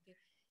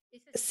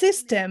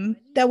system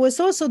that was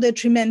also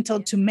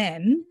detrimental to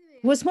men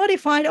was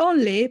modified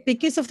only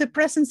because of the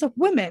presence of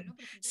women.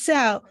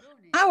 So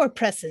our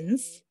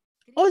presence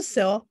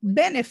also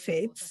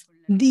benefits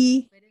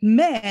the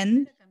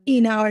men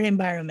in our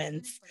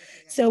environments.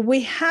 So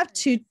we have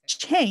to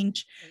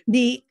change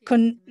the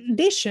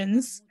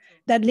conditions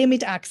that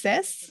limit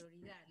access,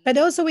 but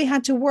also we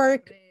had to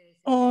work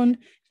on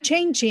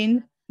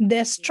changing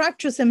the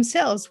structures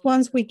themselves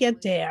once we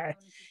get there.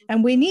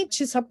 And we need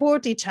to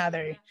support each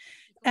other,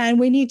 and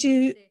we need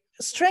to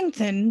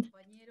strengthen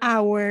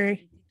our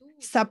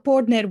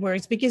support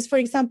networks. Because, for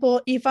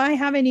example, if I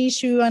have an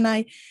issue and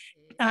I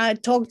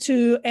talk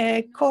to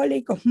a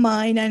colleague of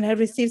mine and I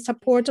receive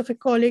support of a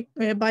colleague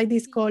by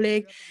this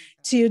colleague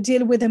to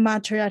deal with the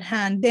matter at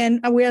hand, then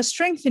we are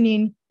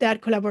strengthening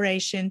that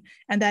collaboration,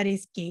 and that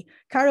is key.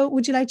 Carole,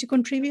 would you like to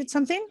contribute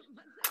something?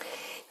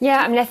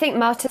 Yeah, I mean, I think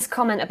Marta's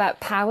comment about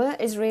power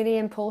is really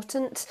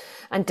important,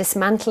 and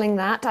dismantling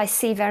that. I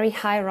see very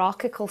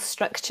hierarchical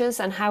structures,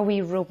 and how we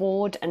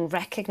reward and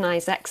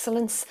recognize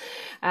excellence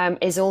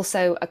is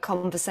also a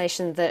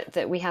conversation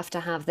that we have to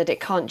have, that it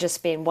can't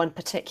just be in one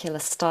particular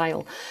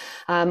style.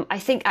 I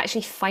think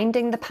actually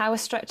finding the power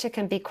structure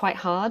can be quite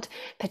hard,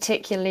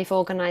 particularly if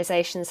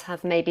organizations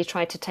have maybe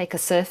tried to take a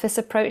surface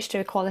approach to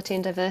equality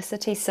and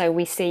diversity. So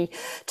we see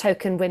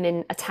token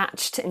women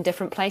attached in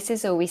different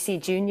places, or we see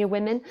junior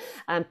women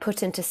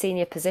put into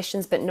senior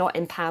positions, but not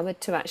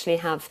empowered to actually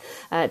have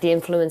the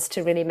influence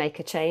to really make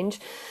a change.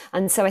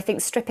 And so I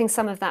think stripping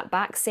some of that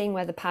back, seeing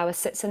where the power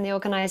sits in the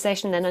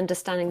organization, then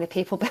understanding the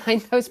people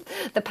behind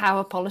the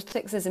power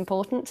politics is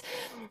important.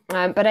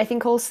 But I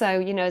think also,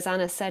 you know, as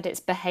Anna said, it's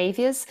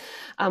behaviors.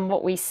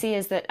 What we see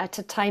is that at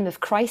a time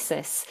of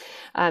crisis,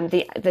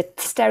 the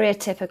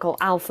stereotypical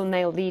alpha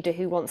male leader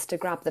who wants to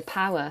grab the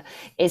power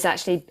is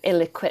actually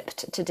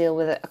ill-equipped to deal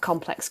with a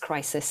complex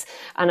crisis.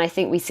 And I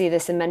think we see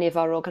this in many of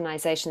our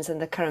organizations in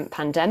the current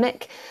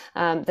pandemic,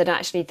 that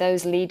actually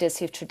those leaders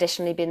who've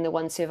traditionally been the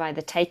ones who've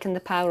either taken the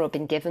power or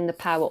been given the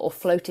power or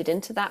floated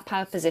into that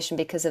power position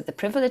because of the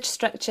privilege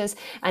structures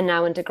are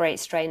now under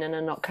great strain and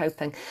are not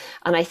coping.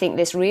 And I think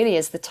this really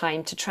is the time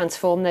to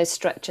transform those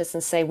structures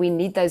and say we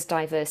need those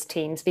diverse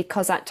teams,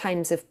 because at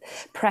times of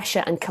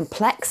pressure and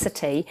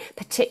complexity,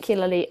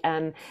 particularly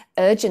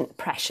urgent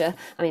pressure,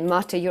 I mean,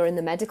 Marta, you're in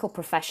the medical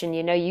profession,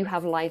 you know, you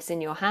have lives in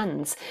your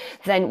hands,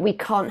 then we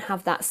can't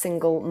have that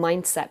single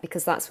mindset,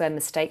 because that's where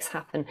mistakes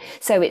happen.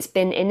 So it's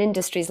been in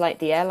industries like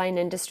the airline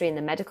industry and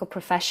the medical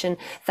profession,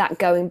 that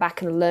going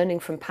back and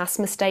learning from past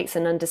mistakes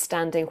and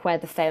understanding where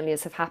the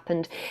failures have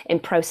happened in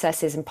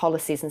processes and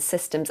policies and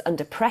systems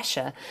under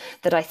pressure,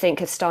 that I think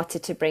have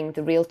started to bring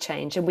the real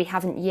change. And we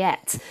haven't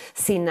yet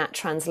seen that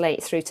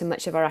translate through to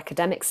much of our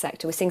academic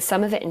sector. We're seeing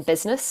some of it in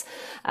business,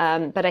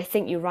 but I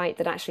think you're right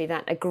that actually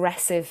that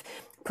aggressive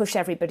push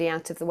everybody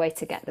out of the way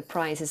to get the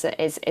prize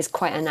is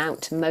quite an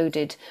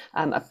outmoded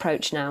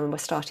approach now, and we're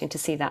starting to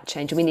see that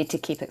change, and we need to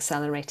keep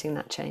accelerating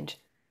that change.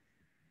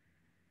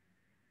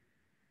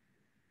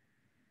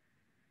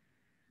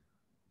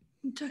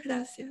 Muchas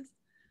gracias.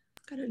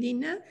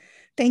 Carolina?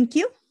 Thank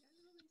you.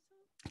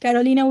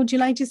 Carolina, would you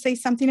like to say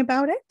something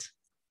about it?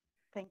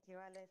 Thank you,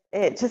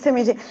 Alice. Just a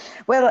minute.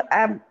 Well,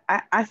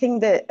 I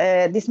think that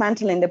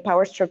dismantling the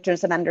power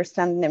structures and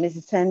understanding them is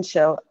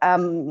essential.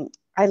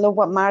 I love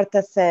what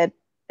Marta said,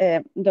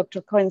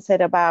 Dr. Cohen said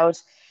about,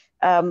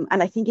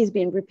 and I think it's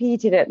been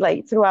repeated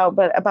like throughout,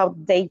 but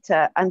about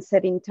data and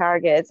setting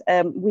targets.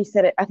 We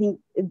said it, I think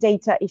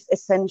data is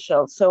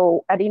essential.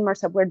 So at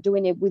Inmarsat, we're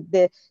doing it with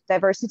the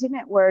diversity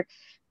network.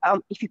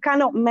 If you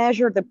cannot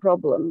measure the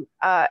problem,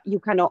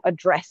 you cannot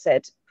address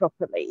it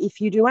properly.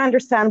 If you do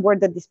understand where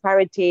the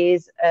disparity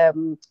is,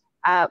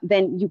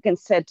 then you can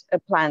set a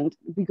plan,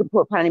 we can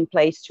put a plan in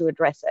place to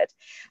address it.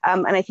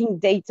 And I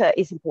think data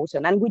is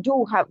important. And we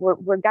do have,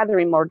 we're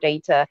gathering more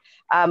data,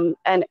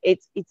 and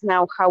it's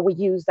now how we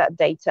use that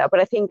data. But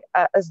I think,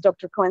 as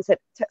Dr. Cohen said,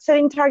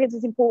 setting targets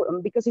is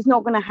important, because it's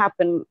not going to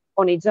happen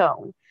on its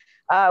own.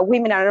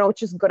 Women are not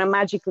just going to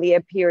magically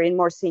appear in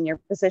more senior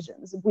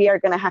positions. We are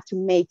going to have to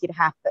make it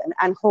happen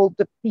and hold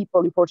the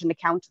people important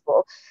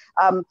accountable.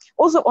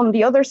 Also, on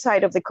the other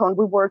side of the coin,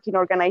 we work in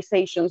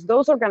organizations.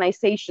 Those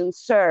organizations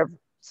serve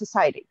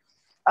society.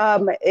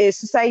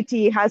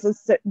 Society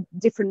has a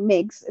different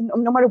mix.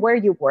 No matter where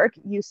you work,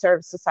 you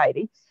serve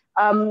society.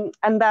 And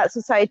that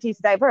society is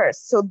diverse.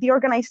 So the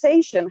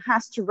organization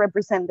has to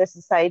represent the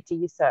society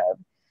you serve.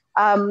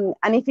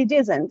 And if it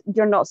isn't,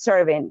 you're not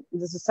serving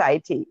the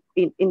society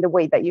in the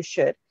way that you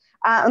should.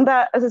 And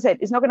that, as I said,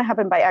 is not going to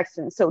happen by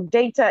accident. So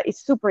data is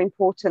super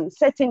important.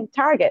 Setting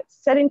targets,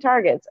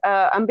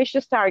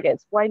 ambitious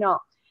targets. Why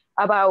not?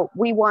 About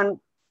we want,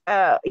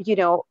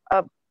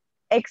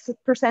 X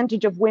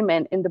percentage of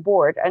women in the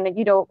board, and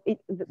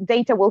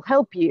data will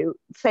help you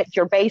set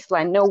your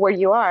baseline, know where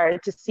you are,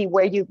 to see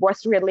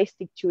what's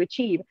realistic to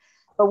achieve.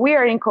 But we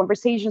are in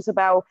conversations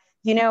about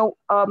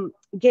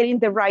getting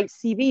the right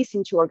CVs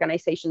into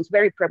organizations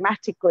very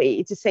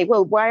pragmatically, to say,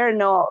 well, why are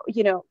not,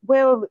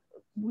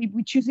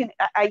 we choosing,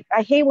 I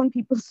hate when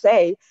people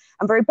say,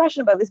 I'm very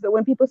passionate about this, but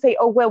when people say,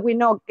 oh, well, we're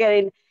not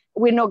getting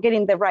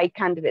the right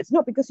candidates.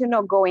 No, because you're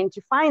not going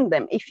to find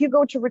them. If you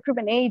go to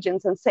recruitment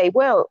agents and say,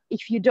 well,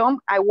 if you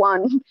don't, I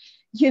want,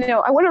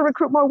 I want to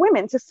recruit more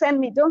women, to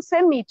don't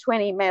send me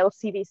 20 male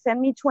CVs,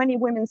 send me 20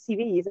 women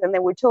CVs, and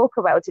then we talk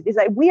about it. It's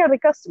like, we are the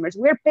customers,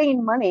 we're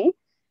paying money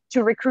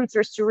to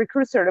recruiters to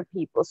recruit certain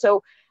people.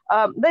 So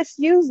let's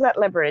use that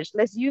leverage,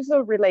 let's use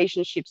those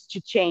relationships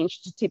to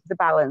change, to tip the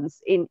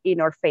balance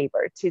in our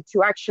favor,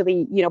 to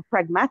actually,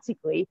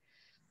 pragmatically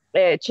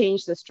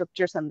change the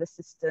structures and the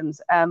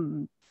systems,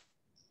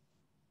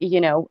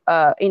 in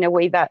a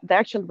way that they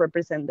actually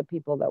represent the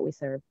people that we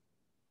serve.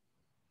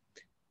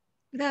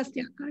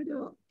 Gracias,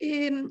 Caro.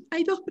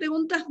 Hay dos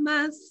preguntas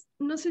más.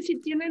 No sé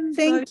si tienen.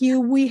 Thank you.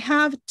 We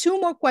have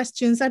two more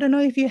questions. I don't know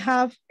if you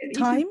have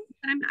time.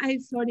 I'm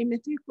sorry, me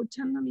estoy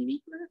escuchando a mí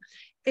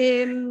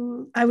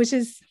misma. I was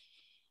just.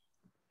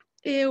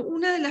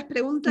 Una de las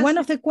preguntas. One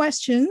of the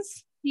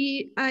questions.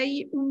 Si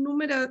hay un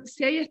número,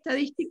 si hay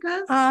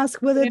estadísticas.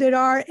 Ask whether there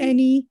are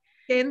any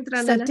que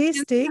entran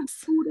statistics a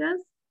las puras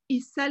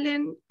y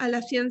salen a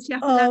las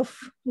ciencias of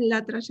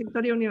la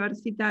trayectoria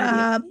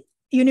universitaria.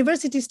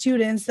 University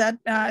students that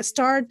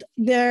start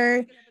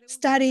their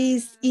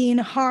studies in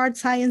hard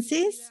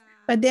sciences,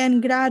 but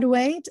then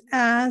graduate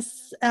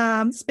as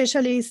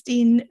specialists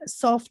in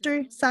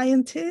softer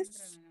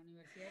sciences.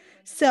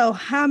 So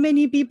how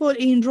many people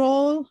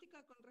enroll?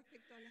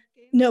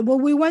 No, but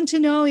we want to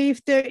know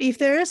if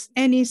there's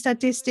any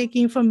statistic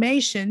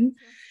information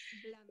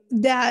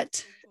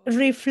that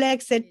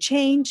reflects a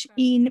change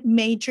in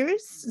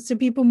majors, so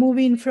people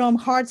moving from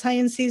hard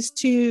sciences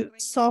to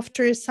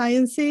softer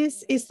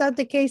sciences. Is that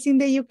the case in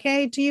the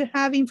UK? Do you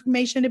have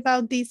information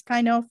about this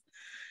kind of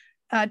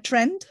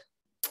trend?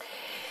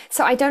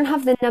 So I don't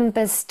have the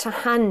numbers to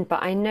hand,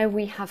 but I know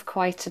we have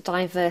quite a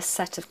diverse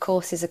set of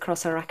courses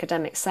across our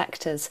academic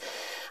sectors,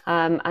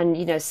 and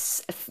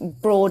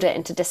broader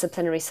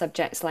interdisciplinary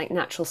subjects like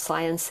natural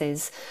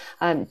sciences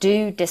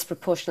do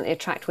disproportionately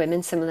attract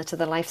women, similar to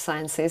the life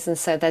sciences, and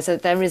so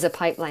there is a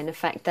pipeline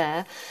effect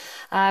there.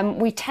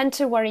 We tend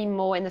to worry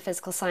more in the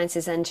physical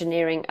sciences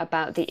engineering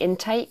about the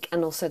intake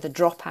and also the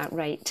dropout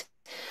rate.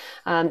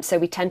 So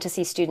we tend to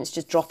see students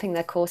just dropping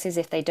their courses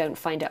if they don't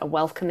find it a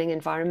welcoming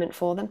environment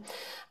for them.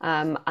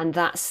 And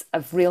that's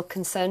of real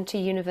concern to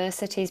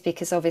universities,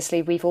 because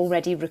obviously we've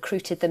already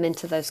recruited them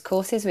into those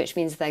courses, which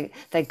means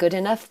they're good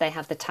enough, they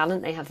have the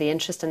talent, they have the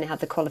interest, and they have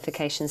the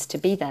qualifications to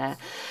be there.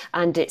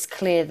 And it's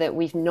clear that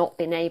we've not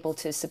been able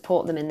to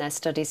support them in their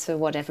studies for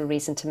whatever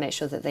reason to make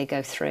sure that they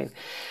go through.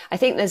 I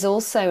think there's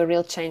also a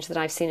real change that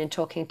I've seen in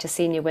talking to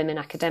senior women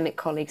academic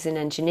colleagues in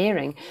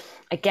engineering,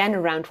 again,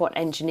 around what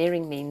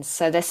engineering means.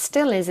 So there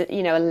still is,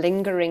 a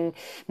lingering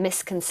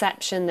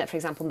misconception that, for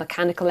example,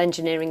 mechanical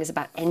engineering is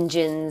about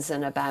engines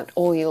and about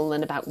oil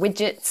and about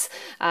widgets,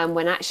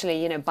 when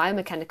actually,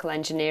 biomechanical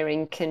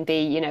engineering can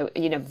be,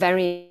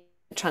 very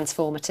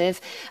transformative.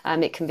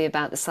 It can be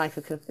about the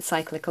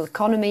cyclical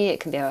economy,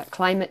 it can be about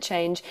climate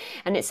change,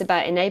 and it's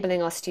about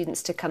enabling our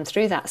students to come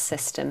through that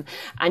system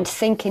and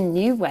think in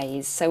new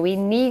ways. So we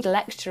need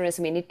lecturers,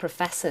 we need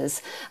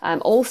professors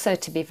also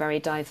to be very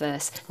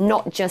diverse,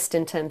 not just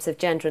in terms of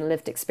gender and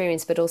lived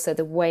experience, but also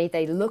the way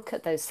they look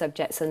at those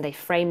subjects and they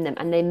frame them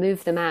and they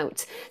move them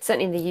out,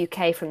 certainly in the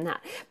UK, from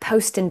that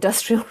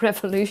post-industrial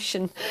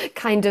revolution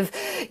kind of,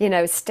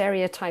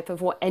 stereotype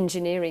of what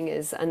engineering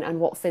is and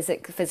what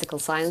physical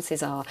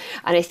sciences are.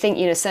 And I think,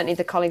 certainly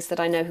the colleagues that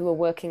I know who are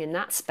working in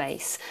that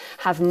space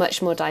have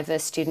much more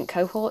diverse student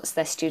cohorts.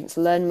 Their students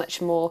learn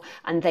much more,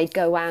 and they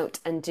go out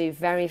and do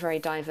very, very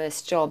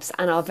diverse jobs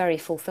and are very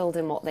fulfilled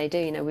in what they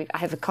do. I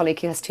have a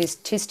colleague who has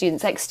two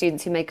students,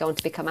 ex-students, who may go on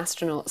to become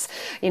astronauts,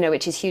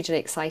 which is hugely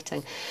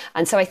exciting.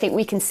 And so I think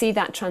we can see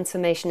that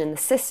transformation in the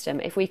system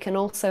if we can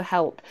also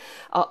help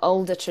our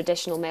older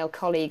traditional male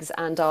colleagues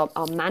and our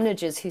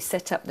managers who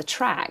sit up the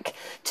track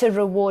to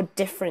reward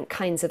different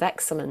kinds of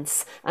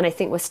excellence. And I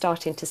think we're starting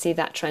to see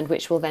that trend,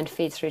 which will then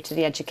feed through to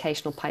the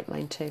educational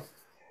pipeline too.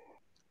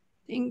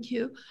 Thank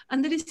you.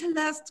 And there is a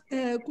last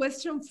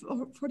question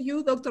for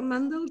you, Dr.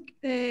 Mundell.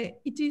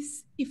 It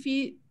is,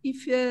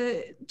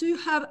 do you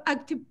have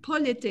active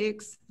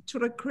politics to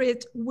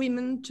recruit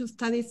women to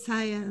study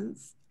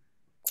science?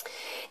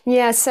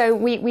 Yeah, so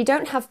we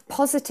don't have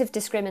positive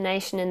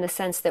discrimination in the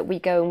sense that we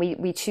go and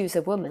we choose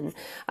a woman,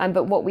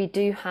 but what we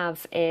do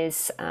have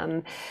is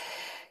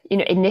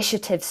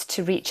initiatives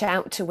to reach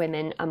out to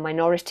women and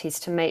minorities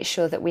to make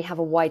sure that we have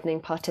a widening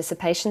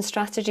participation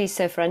strategy.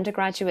 So for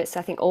undergraduates,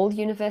 I think all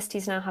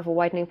universities now have a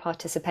widening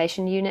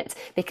participation unit,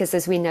 because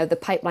as we know, the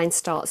pipeline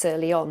starts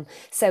early on.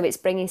 So it's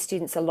bringing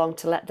students along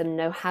to let them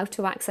know how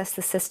to access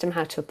the system,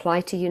 how to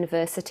apply to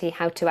university,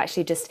 how to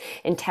actually just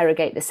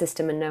interrogate the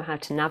system and know how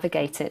to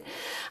navigate it.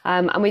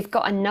 And we've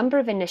got a number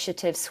of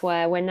initiatives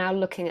where we're now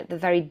looking at the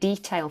very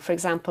detail, for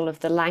example, of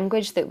the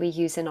language that we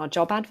use in our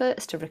job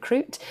adverts to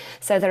recruit.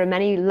 So there are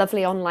many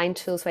lovely online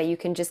tools where you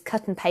can just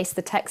cut and paste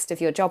the text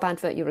of your job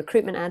advert, your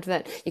recruitment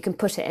advert, you can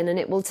put it in and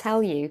it will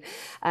tell you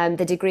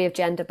the degree of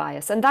gender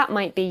bias. And that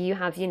might be you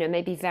have,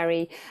 maybe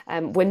very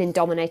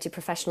women-dominated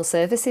professional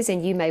services,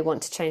 and you may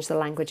want to change the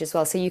language as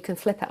well. So you can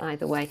flip it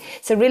either way.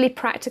 So really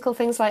practical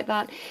things like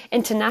that.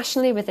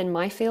 Internationally, within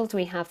my field,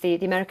 we have the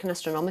American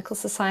Astronomical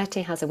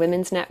Society has a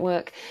women's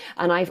network,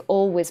 and I've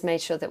always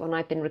made sure that when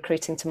I've been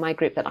recruiting to my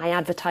group that I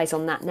advertise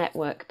on that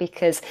network,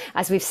 because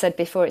as we've said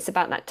before, it's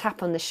about that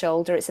tap on the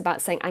shoulder. It's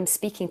about saying, I'm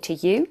speaking to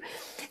you,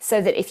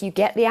 so that if you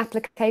get the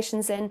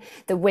applications in,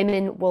 the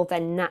women will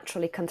then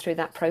naturally come through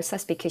that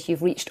process because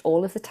you've reached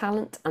all of the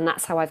talent. And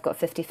that's how I've got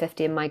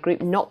 50-50 in my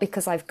group, not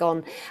because I've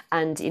gone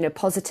and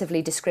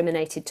positively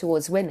discriminated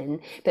towards women,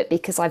 but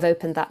because I've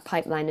opened that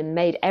pipeline and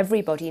made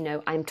everybody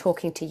know I'm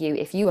talking to you.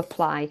 If you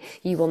apply,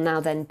 you will now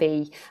then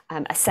be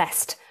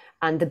assessed,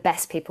 and the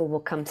best people will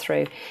come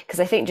through. Because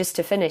I think, just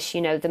to finish,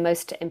 the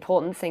most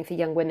important thing for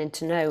young women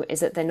to know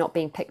is that they're not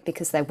being picked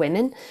because they're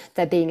women,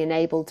 they're being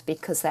enabled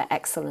because they're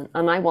excellent.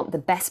 And I want the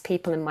best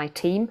people in my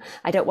team.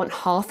 I don't want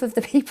half of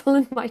the people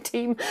in my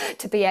team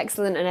to be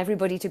excellent and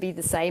everybody to be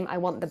the same. I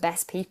want the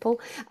best people,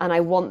 and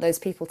I want those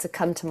people to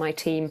come to my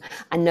team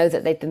and know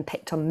that they've been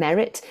picked on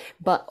merit.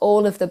 But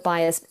all of the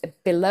bias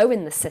below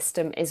in the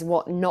system is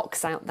what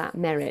knocks out that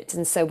merit.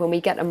 And so when we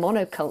get a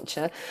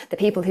monoculture, the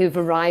people who've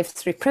arrived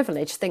through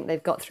privilege think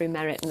they've got through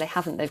merit, and they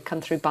haven't. They've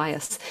come through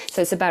bias.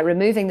 So it's about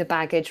removing the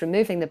baggage,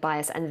 removing the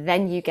bias, and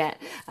then you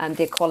get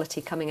the equality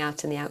coming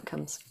out in the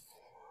outcomes.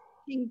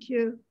 Thank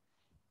you.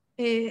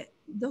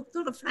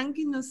 Doctor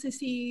Franchi, no sé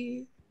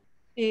si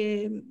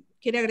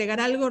quiere agregar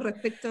algo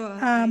respecto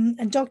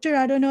a... Doctor,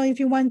 I don't know if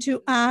you want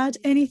to add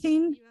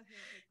anything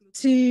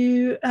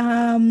to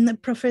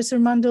Professor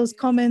Mundell's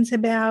comments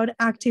about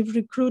active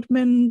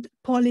recruitment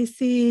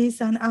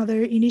policies and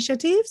other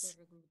initiatives.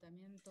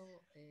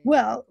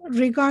 Well,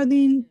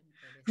 regarding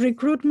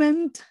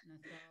recruitment,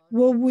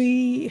 what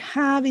we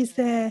have is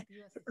a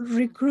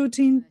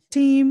recruiting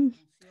team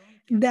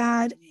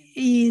that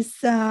is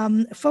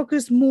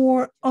focused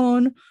more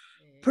on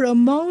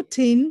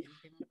promoting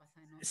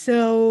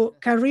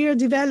career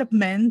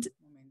development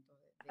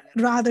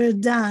rather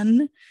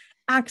than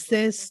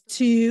access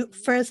to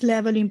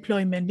first-level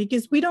employment,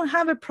 because we don't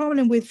have a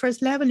problem with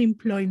first-level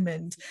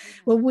employment.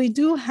 What we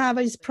do have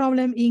is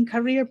problem in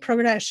career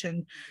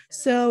progression.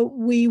 So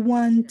we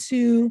want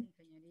to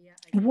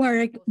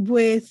work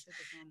with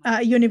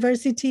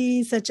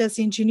universities such as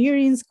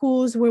engineering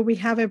schools, where we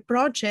have a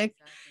project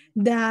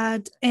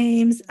that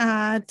aims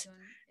at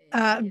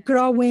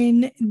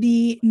growing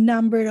the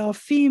number of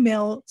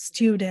female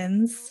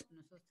students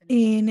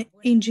in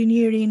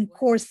engineering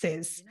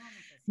courses.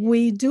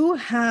 We do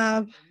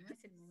have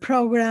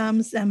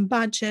programs and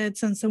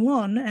budgets and so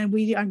on, and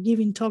we are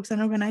giving talks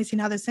and organizing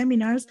other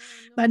seminars,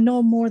 but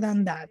no more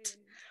than that.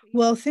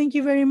 Well, thank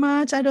you very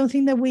much. I don't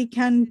think that we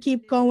can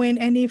keep going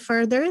any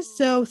further.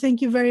 So thank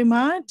you very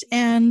much.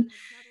 And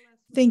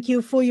thank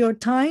you for your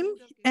time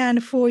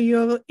and for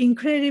your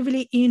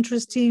incredibly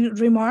interesting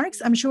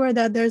remarks. I'm sure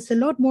that there's a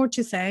lot more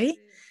to say,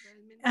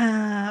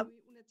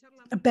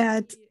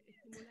 but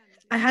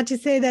I had to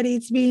say that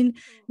it's been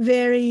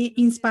very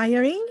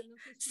inspiring.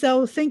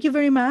 So thank you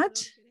very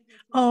much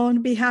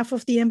on behalf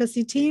of the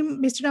embassy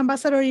team. Mr.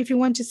 Ambassador, if you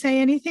want to say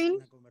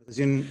anything.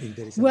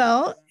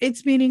 Well,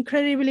 it's been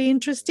incredibly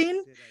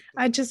interesting.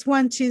 I just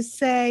want to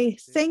say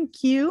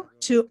thank you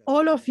to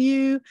all of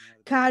you,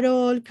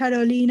 Carole,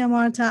 Carolina,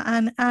 Marta,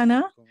 and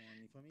Anna,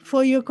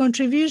 for your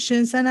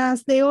contributions. And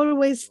as they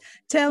always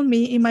tell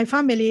me in my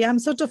family, I'm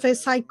sort of a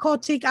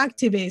psychotic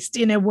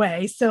activist in a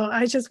way. So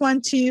I just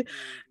want to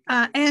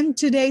end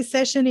today's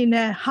session in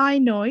a high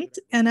note.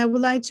 And I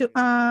would like to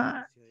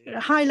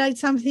highlight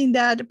something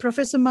that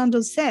Professor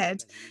Mundell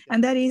said,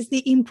 and that is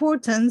the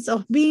importance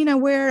of being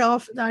aware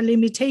of our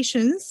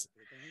limitations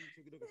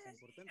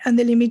and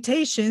the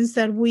limitations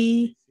that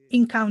we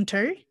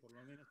encounter.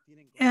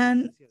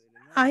 And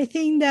I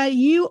think that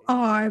you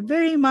are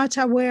very much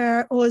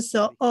aware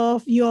also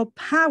of your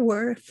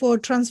power for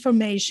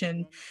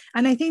transformation.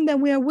 And I think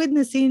that we are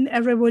witnessing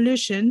a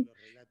revolution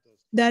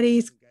that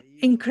is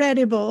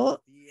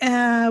incredible.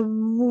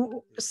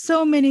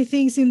 So many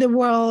things in the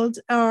world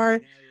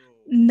are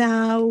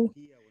now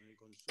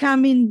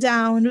coming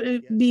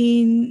down,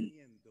 being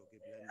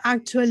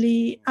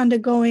actually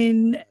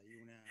undergoing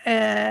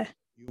a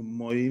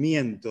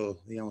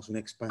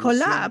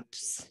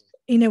collapse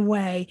in a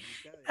way.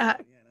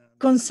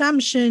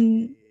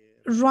 Consumption,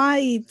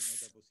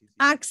 rights,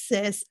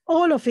 access,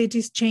 all of it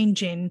is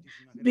changing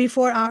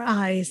before our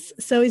eyes.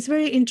 So it's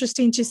very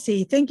interesting to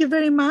see. Thank you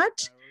very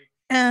much.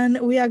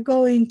 And we are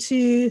going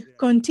to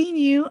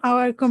continue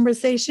our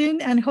conversation,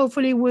 and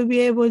hopefully we'll be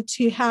able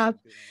to have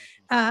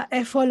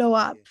a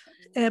follow-up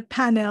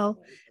panel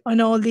on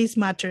all these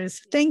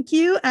matters. Thank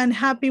you and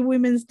happy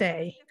Women's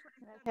Day.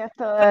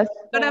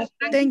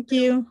 Thank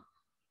you.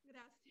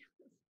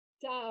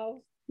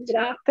 Ciao.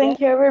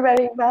 Thank you,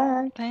 everybody.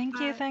 Bye. Thank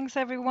you. Thanks,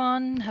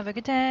 everyone. Have a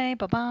good day.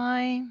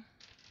 Bye-bye.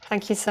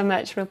 Thank you so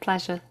much. Real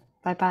pleasure.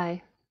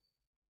 Bye-bye.